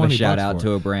can't give a shout shout-out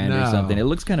to a brand or something. It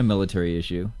looks kind of military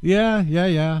issue. Yeah.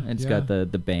 It's got the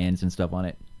bands and stuff on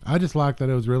it. I just like that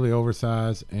it was really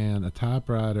oversized, and a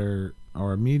typewriter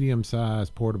or a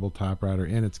medium-sized portable typewriter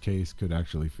in its case could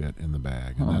actually fit in the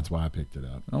bag, and that's why I picked it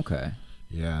up. Okay.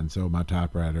 Yeah, and so my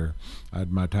typewriter, I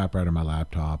had my typewriter, my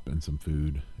laptop, and some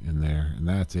food in there, and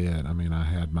that's it. I mean, I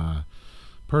had my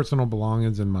personal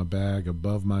belongings in my bag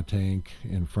above my tank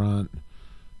in front,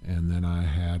 and then I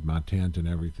had my tent and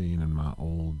everything in my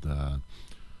old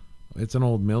it's an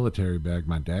old military bag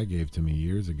my dad gave to me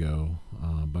years ago,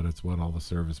 but it's what all the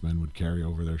servicemen would carry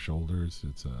over their shoulders.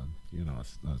 It's a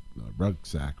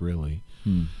rucksack really.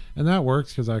 And that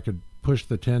works because I could push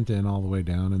the tent in all the way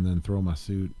down and then throw my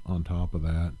suit on top of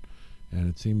that, and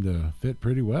it seemed to fit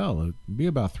pretty well. It'd be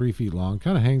about 3 feet long.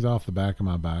 Kind of hangs off the back of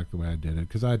my back the way I did it,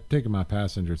 because I'd taken my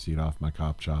passenger seat off my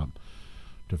cop shop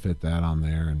to fit that on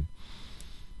there. And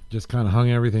just kind of hung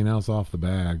everything else off the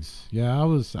bags. Yeah, I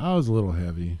was a little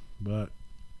heavy, but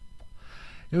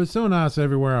it was so nice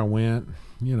everywhere I went.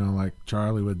 You know, like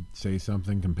Charlie would say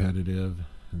something competitive,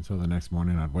 and so the next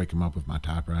morning I'd wake him up with my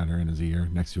typewriter in his ear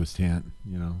next to his tent,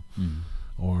 you know.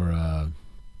 Or,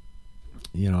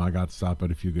 you know, I got to stop at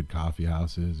a few good coffee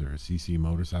houses or a CC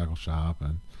motorcycle shop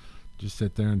and just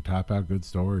sit there and type out good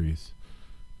stories.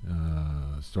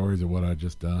 Stories of what I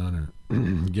just done or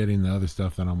getting the other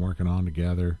stuff that I'm working on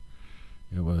together.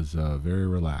 It was very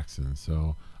relaxing.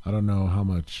 So I don't know how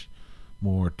much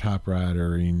more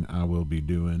typewritering I will be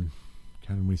doing.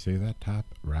 Can we say that?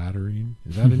 Typewritering?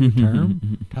 Is that a new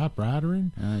term?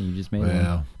 Typewritering? You just made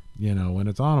one. You know, when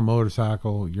it's on a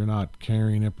motorcycle, you're not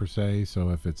carrying it per se. So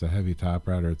if it's a heavy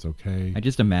typewriter, it's okay. I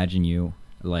just imagine you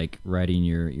like riding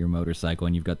your motorcycle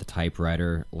and you've got the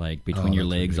typewriter like between your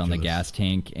legs ridiculous. On the gas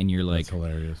tank and you're like That's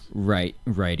hilarious.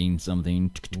 Writing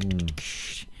something.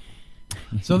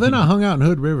 So then I hung out in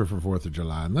Hood River for 4th of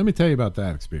July, and let me tell you about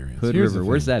that experience. Hood River,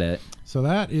 where's that at? So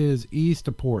that is east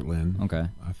of Portland. Okay.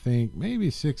 I think maybe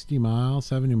 60 miles,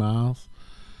 70 miles.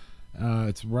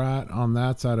 It's right on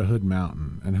that side of Hood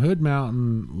Mountain, and Hood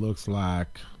Mountain looks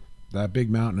like that big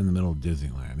mountain in the middle of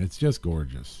Disneyland. It's just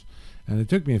gorgeous, and it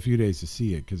took me a few days to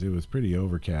see it because it was pretty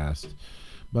overcast.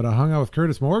 But I hung out with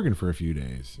Curtis Morgan for a few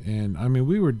days, and I mean,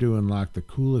 we were doing like the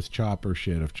coolest chopper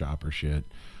shit of chopper shit.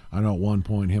 I know at one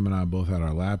point him and I both had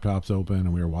our laptops open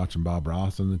and we were watching Bob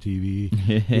Ross on the TV.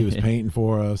 He was painting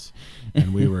for us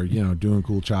and we were, you know, doing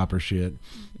cool chopper shit.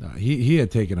 He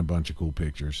had taken a bunch of cool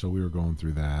pictures, so we were going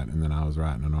through that, and then I was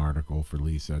writing an article for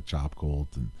Lisa at Chop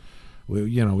Cult, and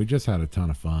we just had a ton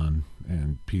of fun,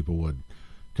 and people would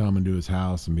come into his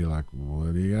house and be like,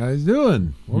 "What are you guys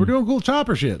doing?" "Well, we're doing cool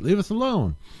chopper shit. Leave us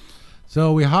alone."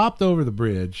 So we hopped over the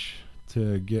bridge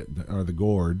to get the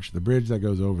gorge, the bridge that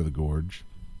goes over the gorge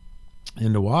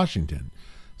into Washington.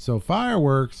 So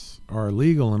fireworks are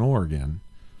legal in Oregon,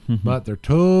 but they're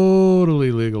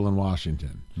totally legal in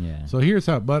Washington. Yeah. So here's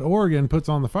how, but Oregon puts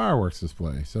on the fireworks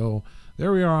display. So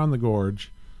there we are on the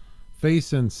gorge,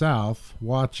 facing south,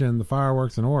 watching the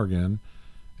fireworks in Oregon.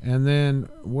 And then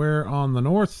we're on the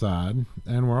north side,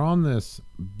 and we're on this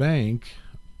bank,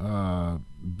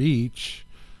 beach,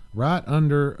 right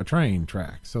under a train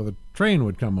track. So the train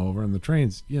would come over, and the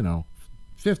train's,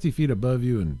 50 feet above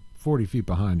you and 40 feet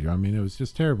behind you. I mean, it was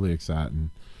just terribly exciting.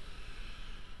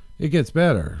 It gets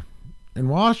better. In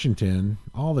Washington,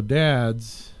 all the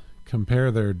dads compare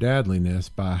their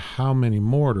dadliness by how many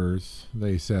mortars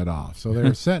they set off. So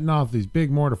they're setting off these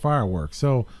big mortar fireworks.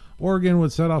 So Oregon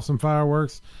would set off some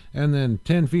fireworks, and then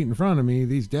 10 feet in front of me,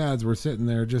 these dads were sitting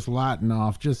there just lighting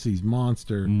off just these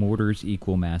monster mortars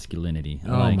equal masculinity. I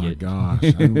oh like my it. Gosh.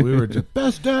 And we were just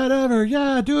best dad ever.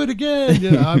 Yeah, do it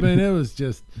again. I mean, it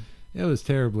was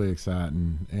terribly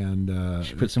exciting. And you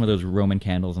should put some of those Roman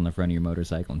candles on the front of your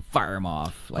motorcycle and fire them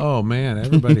off. Oh man,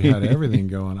 everybody had everything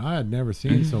going. I had never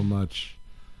seen so much,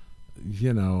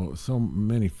 so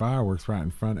many fireworks right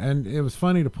in front. And it was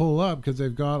funny to pull up because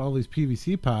they've got all these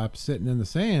PVC pipes sitting in the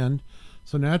sand.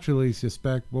 So naturally you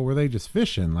suspect, well, were they just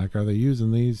fishing? Like, are they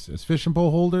using these as fishing pole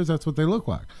holders? That's what they look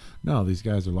like. No, these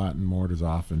guys are lighting mortars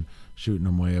off and shooting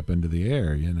them way up into the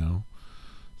air,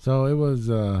 So it was,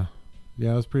 it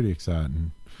was pretty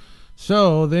exciting.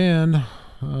 So then,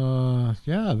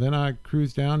 then I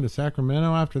cruised down to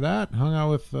Sacramento after that, hung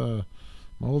out with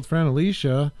my old friend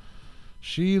Alicia.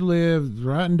 She lived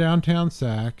right in downtown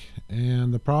Sac,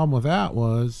 and the problem with that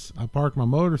was I parked my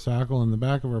motorcycle in the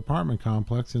back of her apartment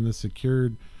complex in the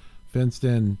secured,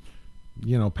 fenced-in,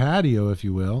 patio, if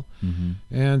you will,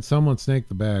 and someone snaked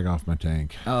the bag off my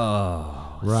tank.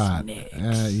 Oh, right.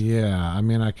 Yeah, I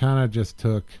mean, I kind of just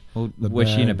took the was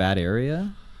bag. she in a bad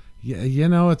area?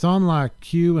 Yeah, it's on like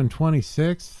Q and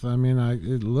 26th. I mean,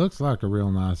 it looks like a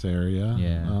real nice area.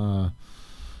 Yeah.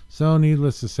 So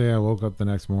needless to say, I woke up the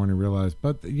next morning and realized,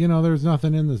 but there's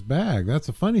nothing in this bag. That's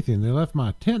a funny thing. They left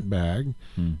my tent bag,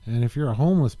 and if you're a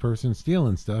homeless person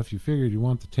stealing stuff, you figured you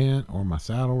want the tent or my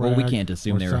saddle rag. Well, we can't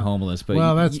assume they were homeless, but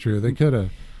well, that's true. They could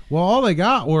have. Well, all they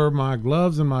got were my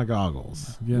gloves and my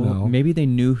goggles. Maybe they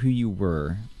knew who you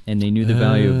were and they knew the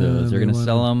value of those. They're going to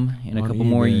sell them in a couple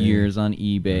more years on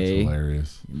eBay. That's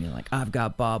hilarious. You'd be like, I've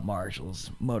got Bob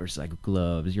Marshall's motorcycle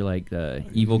gloves. You're like the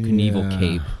Evil Knievel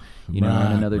cape. In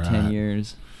another 10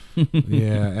 years.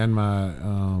 Yeah, and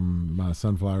my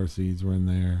sunflower seeds were in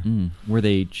there. Were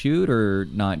they chewed or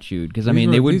not chewed? Because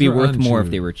they would be worth more if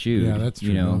they were chewed. Yeah, that's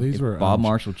true. These were Bob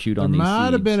Marshall chewed on these seeds. There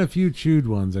might have been a few chewed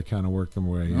ones that kind of worked them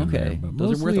way in there, but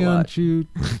those are worth mostly a lot. unchewed.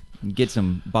 Get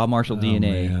some Bob Marshall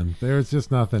DNA. Man. There's just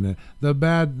nothing.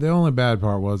 The only bad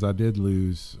part was I did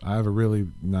lose. I have a really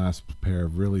nice pair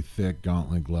of really thick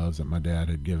gauntlet gloves that my dad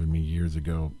had given me years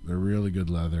ago. They're really good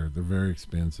leather. They're very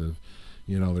expensive.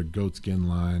 You know, they're goatskin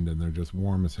lined and they're just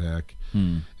warm as heck.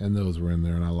 And those were in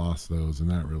there, and I lost those, and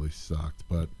that really sucked.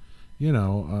 But you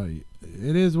know,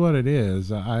 it is what it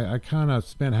is. I kind of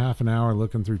spent half an hour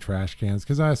looking through trash cans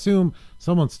because I assume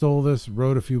someone stole this,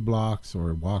 rode a few blocks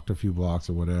or walked a few blocks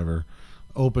or whatever,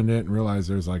 opened it and realized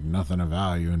there's like nothing of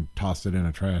value and tossed it in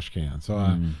a trash can. So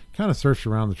I kind of searched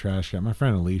around the trash can. My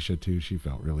friend Alicia too, she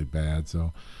felt really bad.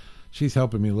 So she's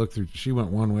helping me look through. She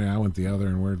went one way, I went the other,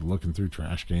 and we're looking through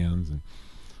trash cans, and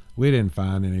we didn't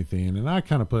find anything. And I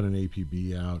kind of put an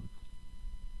APB out.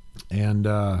 And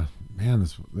man,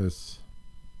 this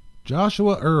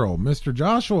Joshua Earl, Mr.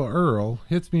 Joshua Earl,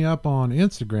 hits me up on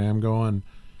Instagram going,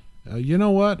 you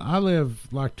know what? I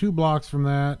live like 2 blocks from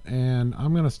that, and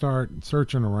I'm going to start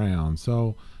searching around.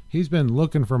 So he's been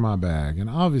looking for my bag, and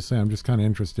obviously I'm just kind of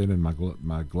interested in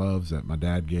my gloves that my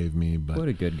dad gave me. But what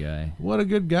a good guy. What a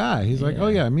good guy. He's like, oh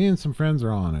yeah, me and some friends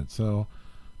are on it. So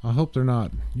I hope they're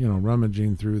not, you know,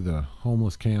 rummaging through the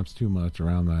homeless camps too much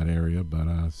around that area, but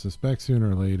I suspect sooner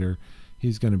or later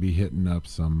he's going to be hitting up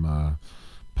some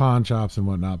pawn shops and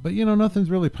whatnot. But, you know, nothing's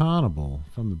really pawnable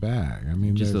from the bag. I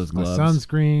mean, just there's those my gloves.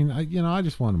 sunscreen. I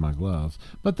just wanted my gloves.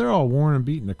 But they're all worn and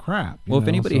beaten to crap. Well, if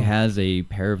anybody has a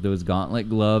pair of those gauntlet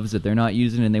gloves that they're not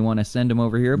using and they want to send them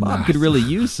over here, Bob could really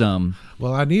use some.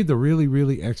 Well, I need the really,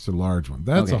 really extra large one.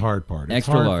 That's the hard part. It's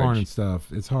Extra hard large. finding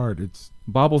stuff. It's hard.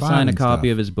 Bob will sign a copy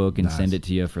stuff. of his book and send it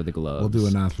to you for the gloves. We'll do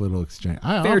a nice little exchange.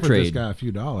 I Fair offered trade. this guy a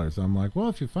few dollars. I'm like, well,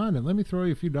 if you find it, let me throw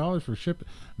you a few dollars for shipping.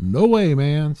 No way,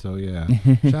 man. So yeah,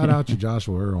 shout out to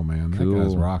Joshua Earl, man. Cool. That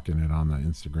guy's rocking it on the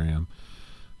Instagram.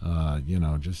 You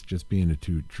know, just being a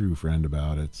true friend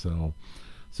about it. So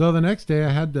the next day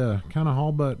I had to kind of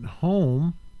haul butt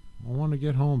home. I want to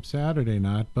get home Saturday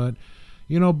night, but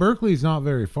you know, Berkeley's not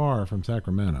very far from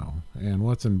Sacramento, and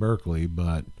what's in Berkeley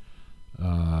but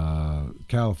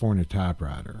California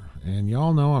typewriter. And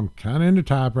y'all know I'm kind of into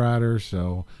typewriters,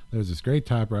 so there's this great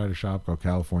typewriter shop called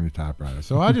California Typewriter.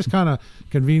 So I just kind of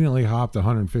conveniently hopped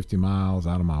 150 miles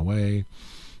out of my way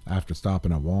after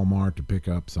stopping at Walmart to pick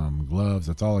up some gloves.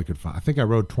 That's all I could find. I think I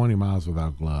rode 20 miles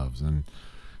without gloves. And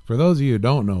for those of you who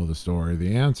don't know the story,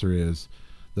 the answer is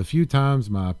the few times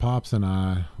my pops and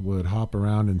I would hop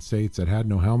around in states that had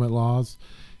no helmet laws,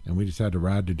 and we just had to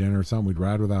ride to dinner or something, we'd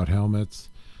ride without helmets.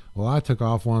 Well, I took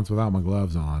off once without my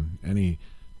gloves on, and he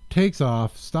takes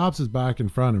off, stops his bike in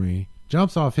front of me,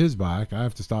 jumps off his bike. I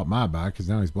have to stop my bike because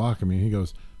now he's blocking me. He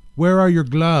goes, "Where are your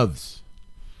gloves?"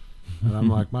 And I'm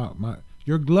like,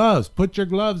 your gloves, put your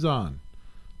gloves on.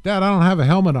 Dad, I don't have a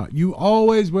helmet on. You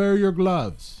always wear your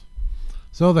gloves.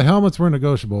 So the helmets were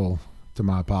negotiable to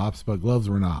my pops, but gloves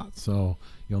were not. So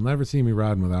you'll never see me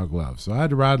riding without gloves. So I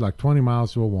had to ride like 20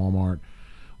 miles to a Walmart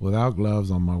without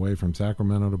gloves on my way from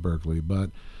Sacramento to Berkeley. But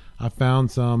I found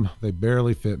some. They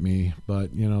barely fit me,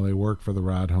 but you know, they worked for the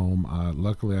ride home.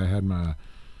 Luckily I had my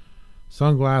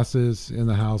sunglasses in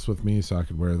the house with me so I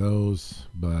could wear those,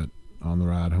 but on the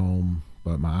ride home.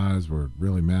 But my eyes were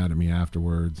really mad at me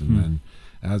afterwards, and then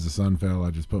as the sun fell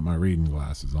I just put my reading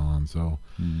glasses on. So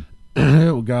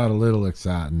it got a little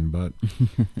exciting, but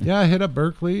yeah, I hit up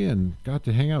Berkeley and got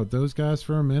to hang out with those guys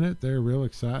for a minute. They're real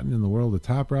exciting in the world of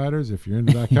typewriters. If you're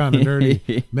into that kind of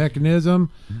nerdy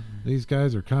mechanism, these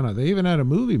guys are they even had a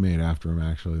movie made after them,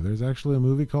 actually. There's actually a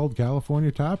movie called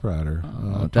California Typewriter.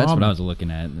 That's what I was looking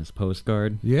at in this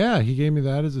postcard. Yeah, he gave me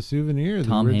that as a souvenir.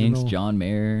 Tom Hanks, John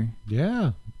Mayer.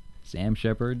 Yeah. Sam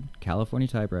Shepard, California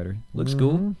Typewriter. Looks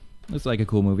cool. Looks like a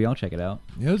cool movie. I'll check it out.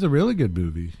 It was a really good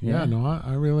movie. Yeah, no,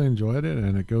 I really enjoyed it,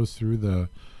 and it goes through the,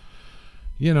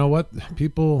 you know what,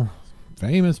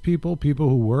 famous people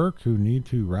who work, who need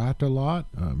to write a lot,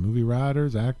 movie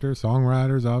writers, actors,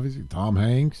 songwriters, obviously, Tom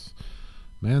Hanks.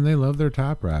 Man, they love their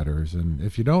typewriters, and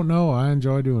if you don't know, I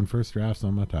enjoy doing first drafts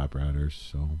on my typewriters,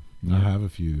 so I have a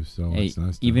few, so it's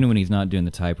nice. Even when he's not doing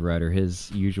the typewriter,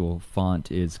 his usual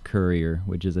font is Courier,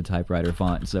 which is a typewriter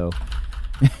font, so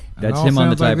that's him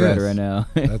on the typewriter right now.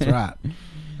 That's right.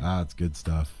 It's good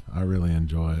stuff. I really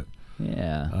enjoy it.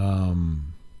 Yeah.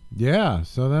 Yeah,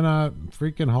 so then I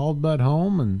freaking hauled butt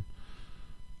home and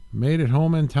made it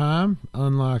home in time,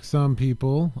 unlike some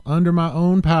people, under my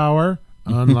own power.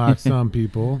 Unlike some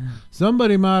people,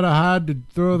 somebody might have had to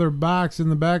throw their bikes in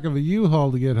the back of a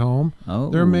U-Haul to get home. Oh.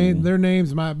 Their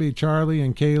names might be Charlie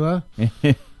and Kayla.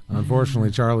 Unfortunately,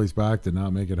 Charlie's bike did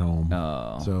not make it home.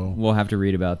 Oh, so we'll have to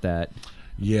read about that.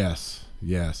 Yes.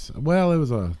 Well, it was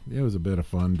a bit of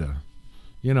fun to,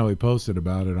 you know, he posted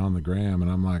about it on the gram, and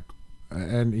I'm like,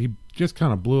 and he just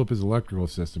kind of blew up his electrical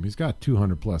system. He's got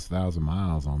 200,000+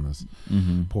 miles on this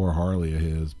poor Harley of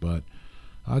his. But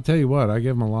I'll tell you what, I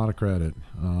give him a lot of credit.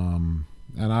 And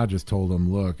I just told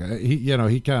him, look,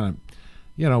 he kind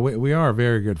of, we are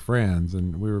very good friends,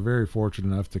 and we were very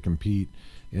fortunate enough to compete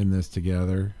in this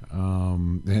together.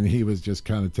 And he was just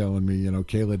kind of telling me,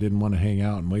 Kayla didn't want to hang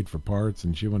out and wait for parts,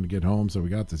 and she wanted to get home, so we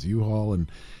got this U-Haul, and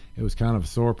it was kind of a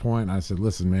sore point. And I said,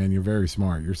 listen, man, you're very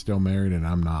smart. You're still married, and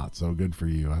I'm not, so good for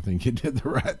you. I think you did the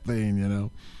right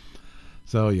thing,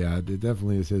 So, yeah, it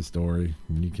definitely is his story,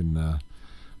 and you can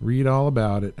read all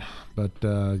about it. But,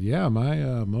 yeah, my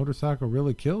motorcycle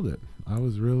really killed it. I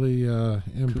was really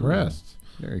impressed. Cool.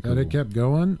 Very cool. That it kept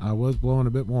going. I was blowing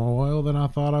a bit more oil than I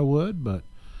thought I would, but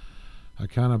I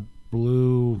kind of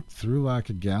blew through like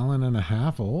 1.5 gallons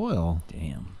of oil.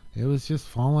 Damn. It was just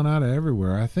falling out of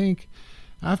everywhere. I think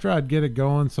after I'd get it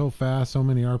going so fast, so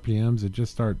many RPMs, it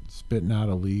just started spitting out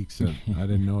of leaks that I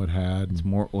didn't know it had. It's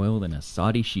more oil than a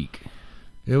Saudi sheik.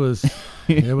 It was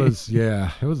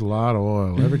a lot of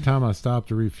oil. Every time I stopped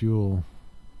to refuel,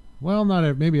 well,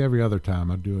 maybe every other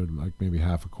time I'd do it like maybe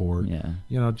half a quart.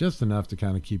 Yeah. Just enough to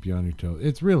kind of keep you on your toes.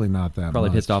 It's really not that Probably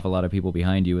much. pissed off a lot of people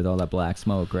behind you with all that black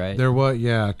smoke, right? There was,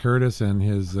 yeah, Curtis and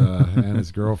his and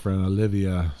his girlfriend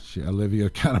Olivia.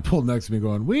 Olivia kind of pulled next to me,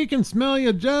 going, "We can smell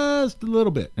you just a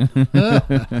little bit."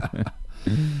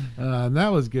 And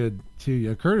that was good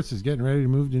too. Curtis is getting ready to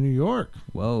move to New York.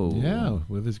 Whoa. Yeah,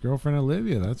 with his girlfriend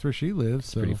Olivia. That's where she lives.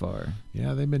 It's pretty far.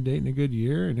 Yeah, they've been dating a good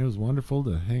year, and it was wonderful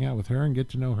to hang out with her and get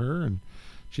to know her. And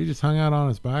she just hung out on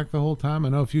his back the whole time. I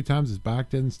know a few times his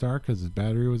back didn't start because his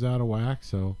battery was out of whack.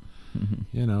 So,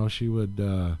 she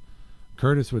would,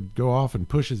 Curtis would go off and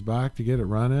push his bike to get it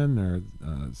running, or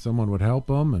someone would help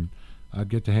him, and I'd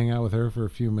get to hang out with her for a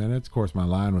few minutes. Of course, my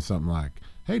line was something like,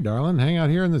 "Hey, darling, hang out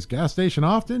here in this gas station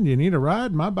often? Do you need a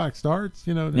ride? My bike starts."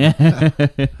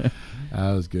 That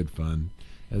was good fun.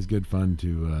 It was good fun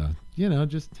to,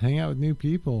 just hang out with new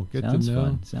people. Sounds to know.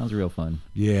 fun. Sounds real fun.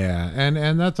 Yeah,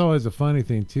 and that's always a funny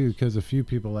thing, too, because a few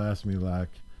people ask me, like,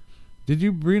 "Did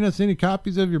you bring us any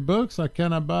copies of your books? Like,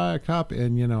 can I buy a copy?"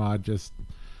 And,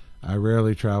 I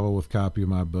rarely travel with a copy of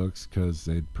my books because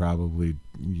they'd probably,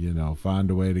 find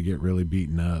a way to get really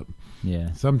beaten up.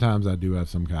 Yeah. Sometimes I do have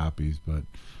some copies, but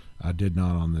I did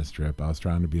not on this trip. I was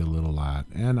trying to be a little light.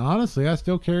 And honestly, I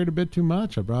still carried a bit too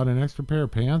much. I brought an extra pair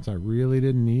of pants I really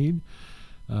didn't need.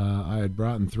 I had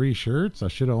brought in 3 shirts. I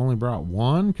should have only brought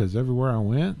 1 because everywhere I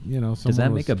went, Does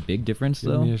that make a big difference,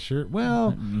 though? Me a shirt.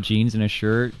 Well, jeans and a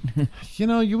shirt.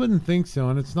 You wouldn't think so,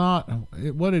 and it's not.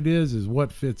 What it is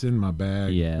what fits in my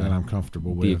bag that I'm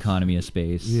comfortable with. The economy of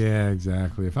space. Yeah,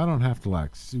 exactly. If I don't have to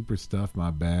like super stuff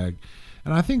my bag,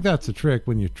 and I think that's the trick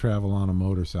when you travel on a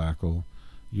motorcycle.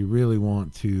 You really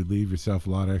want to leave yourself a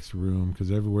lot of extra room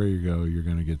because everywhere you go, you're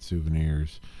going to get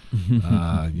souvenirs.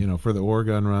 For the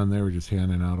Orygun Run, they were just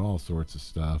handing out all sorts of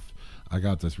stuff. I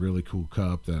got this really cool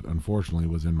cup that unfortunately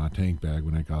was in my tank bag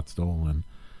when it got stolen,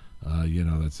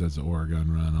 that says the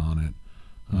Orygun Run on it.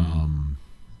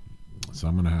 So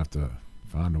I'm going to have to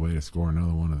find a way to score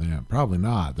another one of them. Probably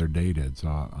not. They're dated, so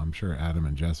I'm sure Adam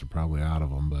and Jess are probably out of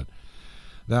them, but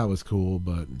that was cool.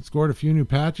 But scored a few new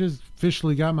patches.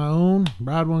 Officially got my own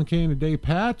Ride 1K in a Day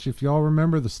patch. If y'all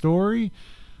remember the story,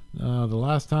 the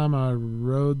last time I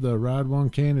rode the Ride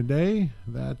 1K in a Day,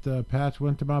 that patch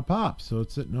went to my pops. So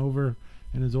it's sitting over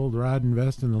in his old riding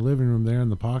vest in the living room there in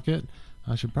the pocket.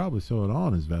 I should probably sew it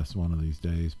on his vest one of these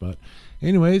days. But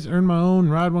anyways, earned my own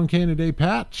Ride 1K in a Day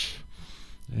patch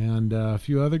and a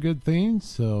few other good things.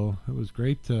 So it was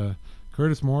great.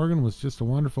 Curtis Morgan was just a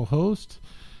wonderful host.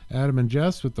 Adam and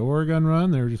Jess with the Orygun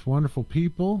Run, they were just wonderful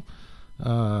people.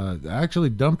 Actually,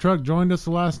 Dump Truck joined us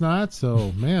the last night,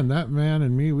 so man, that man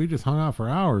and me, we just hung out for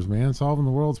hours, man, solving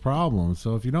the world's problems.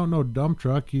 So if you don't know Dump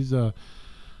Truck, he's a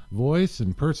voice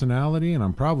and personality, and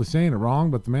I'm probably saying it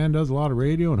wrong, but the man does a lot of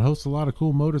radio and hosts a lot of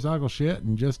cool motorcycle shit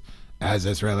and just has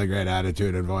this really great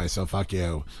attitude and voice, so fuck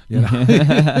you.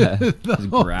 It's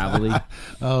gravelly.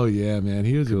 Oh yeah, man,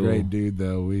 he was cool. A great dude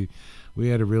though. We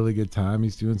had a really good time.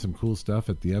 He's doing some cool stuff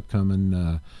at the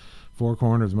upcoming Four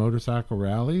Corners Motorcycle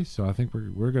Rally, so I think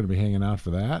we're going to be hanging out for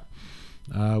that.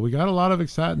 We got a lot of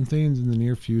exciting things in the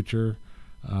near future.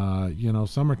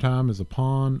 Summertime is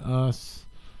upon us.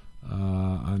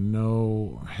 I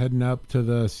know heading up to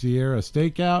the Sierra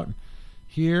Stakeout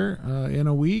here in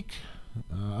a week,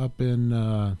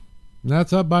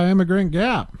 that's up by Immigrant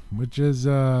Gap, which is,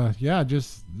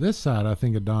 just this side, I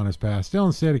think, of Donner's Pass. Still in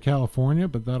the state of California,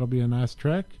 but that'll be a nice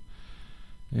trek.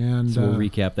 And so we'll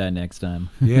recap that next time.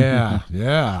 yeah,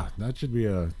 that should be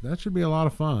a lot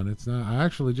of fun. It's not. I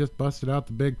actually just busted out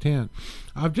the big tent.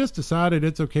 I've just decided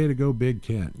it's okay to go big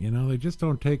tent. You know, they just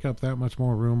don't take up that much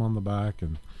more room on the back,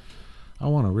 and I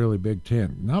want a really big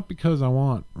tent. Not because I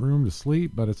want room to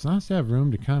sleep, but it's nice to have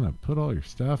room to kind of put all your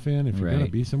stuff in if you're going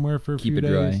to be somewhere for a few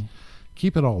days. Dry.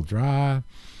 Keep it all dry.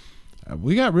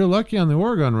 We got real lucky on the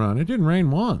Orygun Run. It didn't rain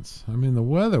once. I mean, the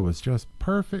weather was just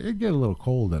perfect. It'd get a little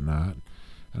cold at night,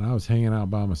 and I was hanging out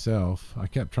by myself. I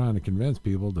kept trying to convince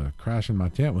people to crash in my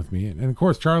tent with me. And of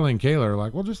course, Charlie and Kayla are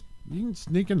like, well, just, you can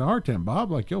sneak into our tent,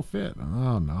 Bob. Like, you'll fit.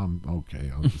 Oh, no, I'm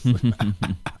okay.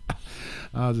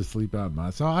 I'll just sleep out in my.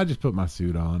 So I just put my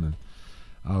suit on, and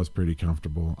I was pretty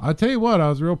comfortable. I tell you what, I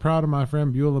was real proud of my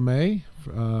friend Beulah May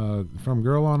from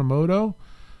Girl on a Moto.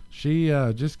 She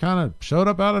just kind of showed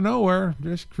up out of nowhere,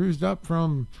 just cruised up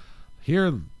from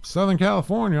here, Southern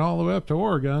California, all the way up to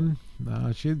Oregon.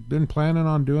 She'd been planning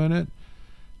on doing it,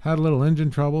 had a little engine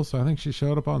trouble, so I think she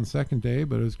showed up on the second day,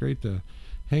 but it was great to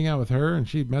hang out with her, and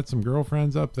she'd met some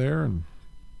girlfriends up there, and,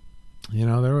 you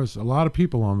know, there was a lot of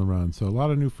people on the run, so a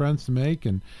lot of new friends to make,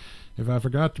 and if I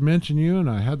forgot to mention you and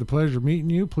I had the pleasure of meeting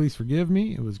you, please forgive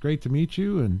me. It was great to meet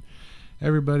you, and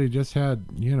everybody just had,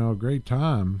 you know, a great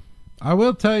time. I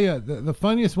will tell you, the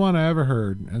funniest one I ever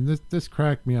heard, and this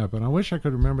cracked me up, and I wish I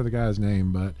could remember the guy's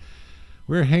name, but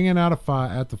we were hanging out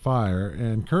at the fire,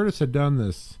 and Curtis had done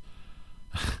this.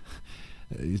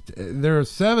 There were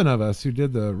 7 of us who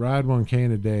did the Ride 1K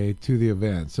in a Day to the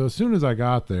event. So as soon as I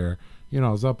got there, you know,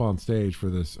 I was up on stage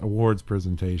for this awards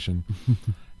presentation,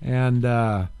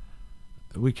 and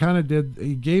we kind of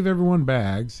he gave everyone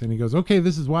bags, and he goes, okay,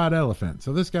 this is White Elephant.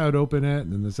 So this guy would open it,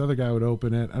 and then this other guy would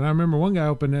open it. And I remember one guy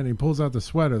opened it, and he pulls out the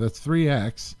sweater. That's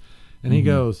 3X. And he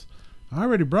goes, I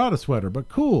already brought a sweater, but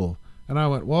cool. And I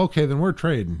went, well, okay, then we're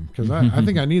trading, because I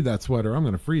think I need that sweater. I'm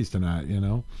going to freeze tonight, you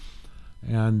know.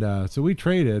 And so we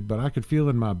traded, but I could feel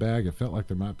in my bag, it felt like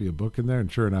there might be a book in there,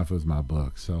 and sure enough, it was my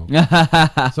book. So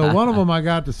so one of them I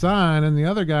got to sign, and the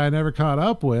other guy I never caught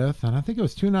up with, and I think it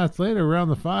was 2 nights later around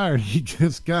the fire, and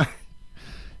this guy,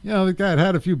 you know, the guy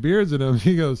had a few beers in him.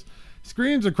 He goes,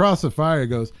 screams across the fire, he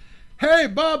goes, hey,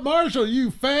 Bob Marshall,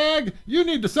 you fag, you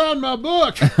need to sign my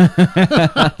book.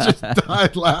 I just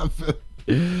died laughing.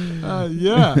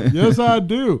 Yes, I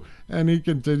do. And he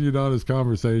continued on his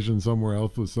conversation somewhere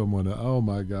else with someone. Oh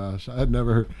my gosh, I had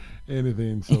never heard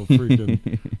anything so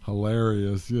freaking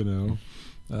hilarious, you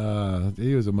know.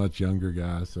 He was a much younger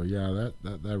guy, so yeah,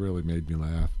 that really made me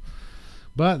laugh.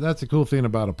 But that's a cool thing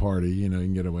about a party, you know, you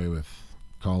can get away with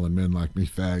calling men like me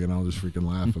fag, and I'll just freaking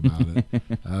laugh about it.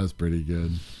 That was pretty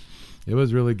good. It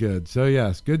was really good. So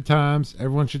yes, good times.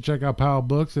 Everyone should check out Powell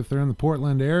Books if they're in the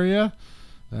Portland area.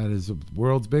 That is the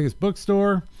world's biggest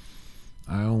bookstore.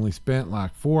 I only spent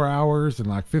like 4 hours and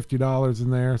like $50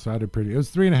 in there, so I did it was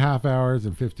 3.5 hours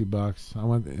and $50. I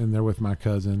went in there with my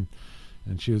cousin,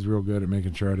 and she was real good at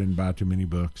making sure I didn't buy too many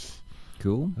books.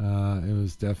 Cool. It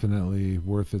was definitely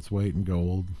worth its weight in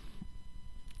gold.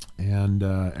 And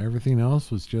everything else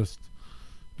was just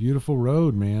beautiful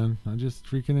road, man. I just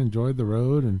freaking enjoyed the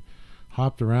road and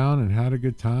hopped around and had a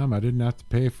good time. I didn't have to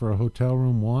pay for a hotel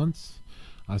room once.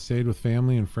 I stayed with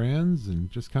family and friends and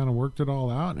just kind of worked it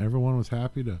all out, and everyone was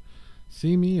happy to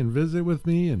see me and visit with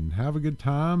me and have a good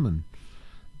time, and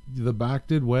the back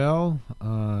did well.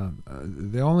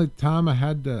 The only time I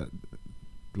had to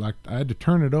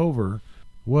turn it over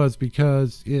was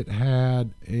because it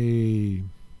had a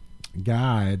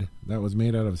guide that was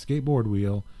made out of a skateboard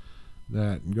wheel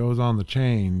that goes on the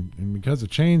chain, and because the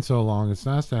chain's so long, it's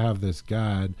nice to have this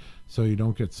guide so you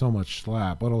don't get so much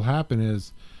slap. What'll happen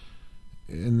is,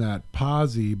 in that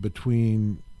posi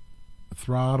between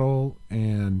throttle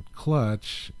and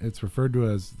clutch, it's referred to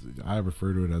as, I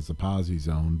refer to it as the posi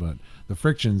zone, but the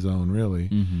friction zone really.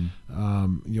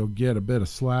 You'll get a bit of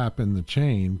slap in the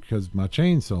chain because my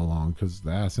chain's so long, because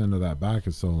the ass end of that back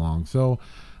is so long. So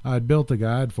I'd built a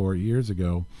guide for it years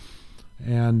ago,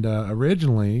 and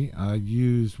originally I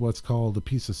used what's called a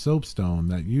piece of soapstone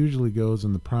that usually goes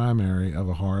in the primary of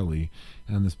a Harley,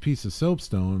 and this piece of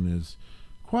soapstone is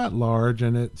quite large,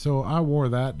 and so I wore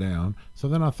that down. So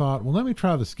then I thought, well, let me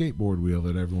try the skateboard wheel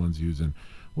that everyone's using.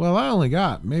 Well, I only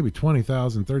got maybe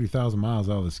 20,000, 30,000 miles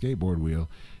out of the skateboard wheel,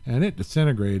 and it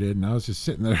disintegrated, and I was just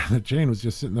sitting there, the chain was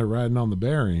just sitting there riding on the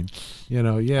bearing, you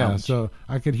know. Ouch. So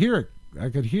I could hear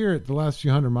it the last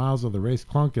few hundred miles of the race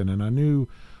clunking, and I knew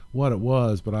what it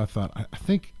was, but I thought, I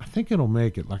think it'll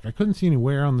make it. Like, I couldn't see any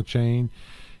wear on the chain,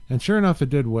 and sure enough, it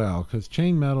did well, because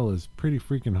chain metal is pretty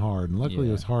freaking hard, and luckily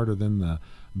it was harder than the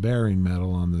bearing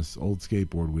metal on this old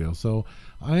skateboard wheel. So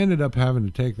I ended up having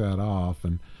to take that off,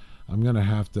 and I'm going to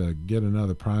have to get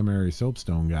another primary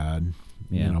soapstone guide,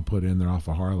 put in there off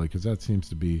a Harley, because that seems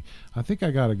to be, I think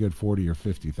I got a good 40 or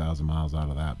 50,000 miles out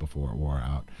of that before it wore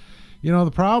out.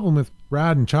 The problem with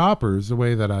riding choppers the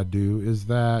way that I do is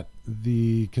that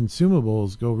the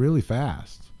consumables go really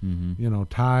fast.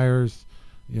 Tires,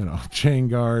 chain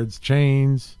guards,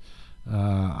 chains.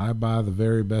 I buy the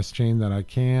very best chain that I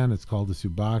can. It's called the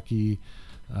Tsubaki.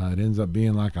 It ends up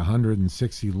being like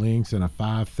 160 links and a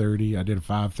 530. I did a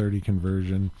 530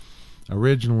 conversion.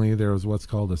 Originally, there was what's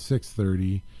called a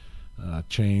 630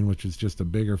 chain, which is just a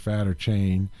bigger, fatter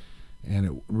chain, and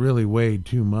it really weighed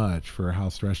too much for how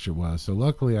stretched it was. So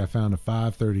luckily, I found a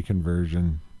 530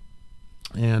 conversion.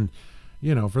 And,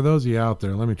 for those of you out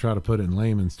there, let me try to put it in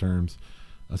layman's terms.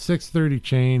 A 630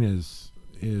 chain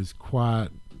is quite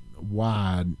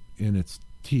wide in its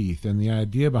teeth, and the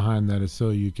idea behind that is so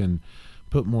you can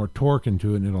put more torque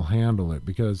into it and it'll handle it,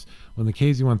 because when the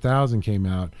KZ1000 came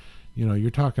out, you're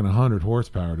talking 100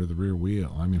 horsepower to the rear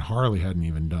wheel. I mean, Harley hadn't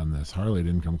even done this. Harley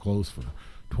didn't come close for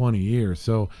 20 years,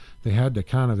 so they had to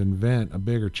kind of invent a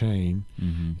bigger chain.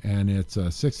 And it's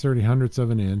a 6/30 hundredths of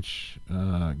an inch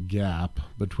gap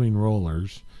between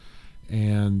rollers.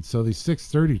 And so these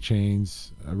 630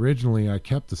 chains, originally I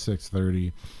kept the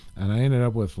 630, and I ended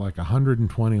up with like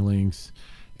 120 links,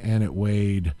 and it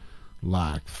weighed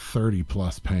like 30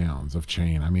 plus pounds of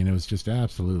chain. I mean, it was just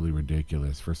absolutely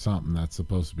ridiculous for something that's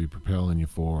supposed to be propelling you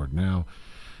forward. Now,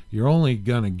 you're only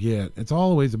going to get, it's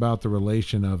always about the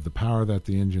relation of the power that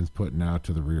the engine's putting out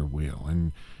to the rear wheel.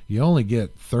 And you only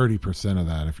get 30% of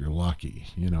that if you're lucky,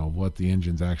 what the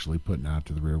engine's actually putting out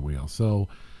to the rear wheel. So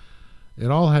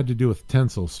it all had to do with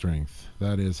tensile strength.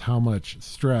 That is, how much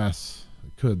stress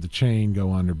could the chain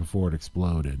go under before it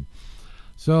exploded.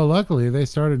 So luckily, they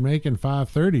started making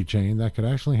 530 chain that could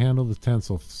actually handle the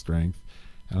tensile strength.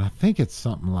 And I think it's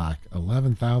something like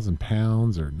 11,000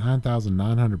 pounds or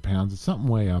 9,900 pounds. It's something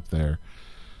way up there.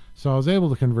 So I was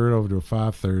able to convert over to a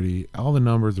 530. All the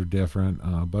numbers are different,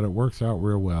 but it works out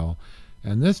real well.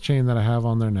 And this chain that I have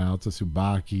on there now, it's a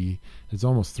Tsubaki. It's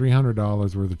almost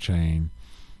 $300 worth of chain.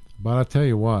 But I tell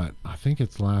you what, I think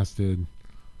it's lasted,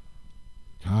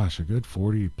 gosh, a good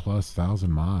 40 plus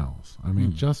thousand miles. I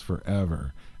mean, just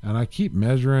forever. And I keep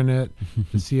measuring it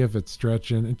to see if it's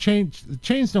stretching. And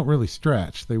chains don't really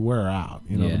stretch. They wear out.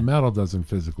 The metal doesn't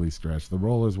physically stretch. The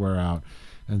rollers wear out,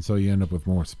 and so you end up with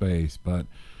more space. But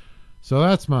so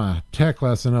that's my tech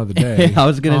lesson of the day. I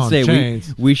was going to say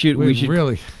chains. we should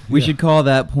call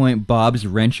that point Bob's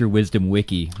Wrench or Wisdom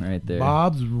Wiki right there.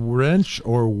 Bob's Wrench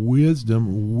or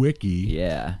Wisdom Wiki.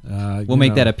 Yeah. We'll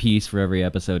make that a piece for every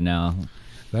episode now.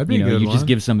 That'd be a good you one. Just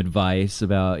give some advice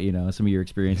about, some of your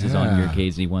experiences on your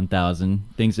KZ1000,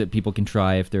 things that people can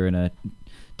try if they're in a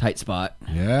tight spot.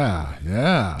 Yeah.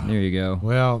 There you go.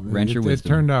 Well, it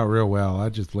turned out real well. I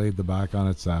just laid the bike on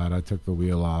its side. I took the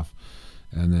wheel off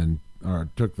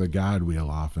took the guide wheel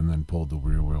off and then pulled the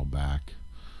rear wheel back.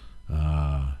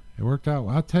 It worked out.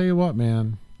 I'll tell you what,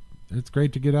 man. It's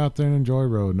great to get out there and enjoy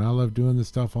road, and I love doing this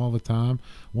stuff all the time.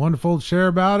 Wonderful to share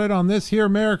about it on this here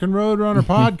American Roadrunner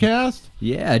podcast.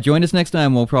 Yeah, join us next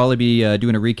time. We'll probably be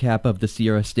doing a recap of the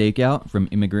Sierra Stakeout from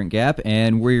Immigrant Gap,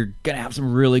 and we're going to have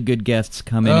some really good guests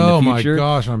coming in the future. Oh my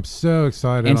gosh, I'm so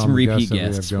excited. And some repeat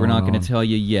guests. We're not going to tell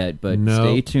you yet, but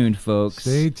stay tuned, folks.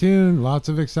 Stay tuned. Lots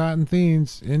of exciting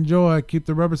themes. Enjoy. Keep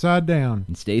the rubber side down.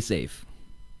 And stay safe.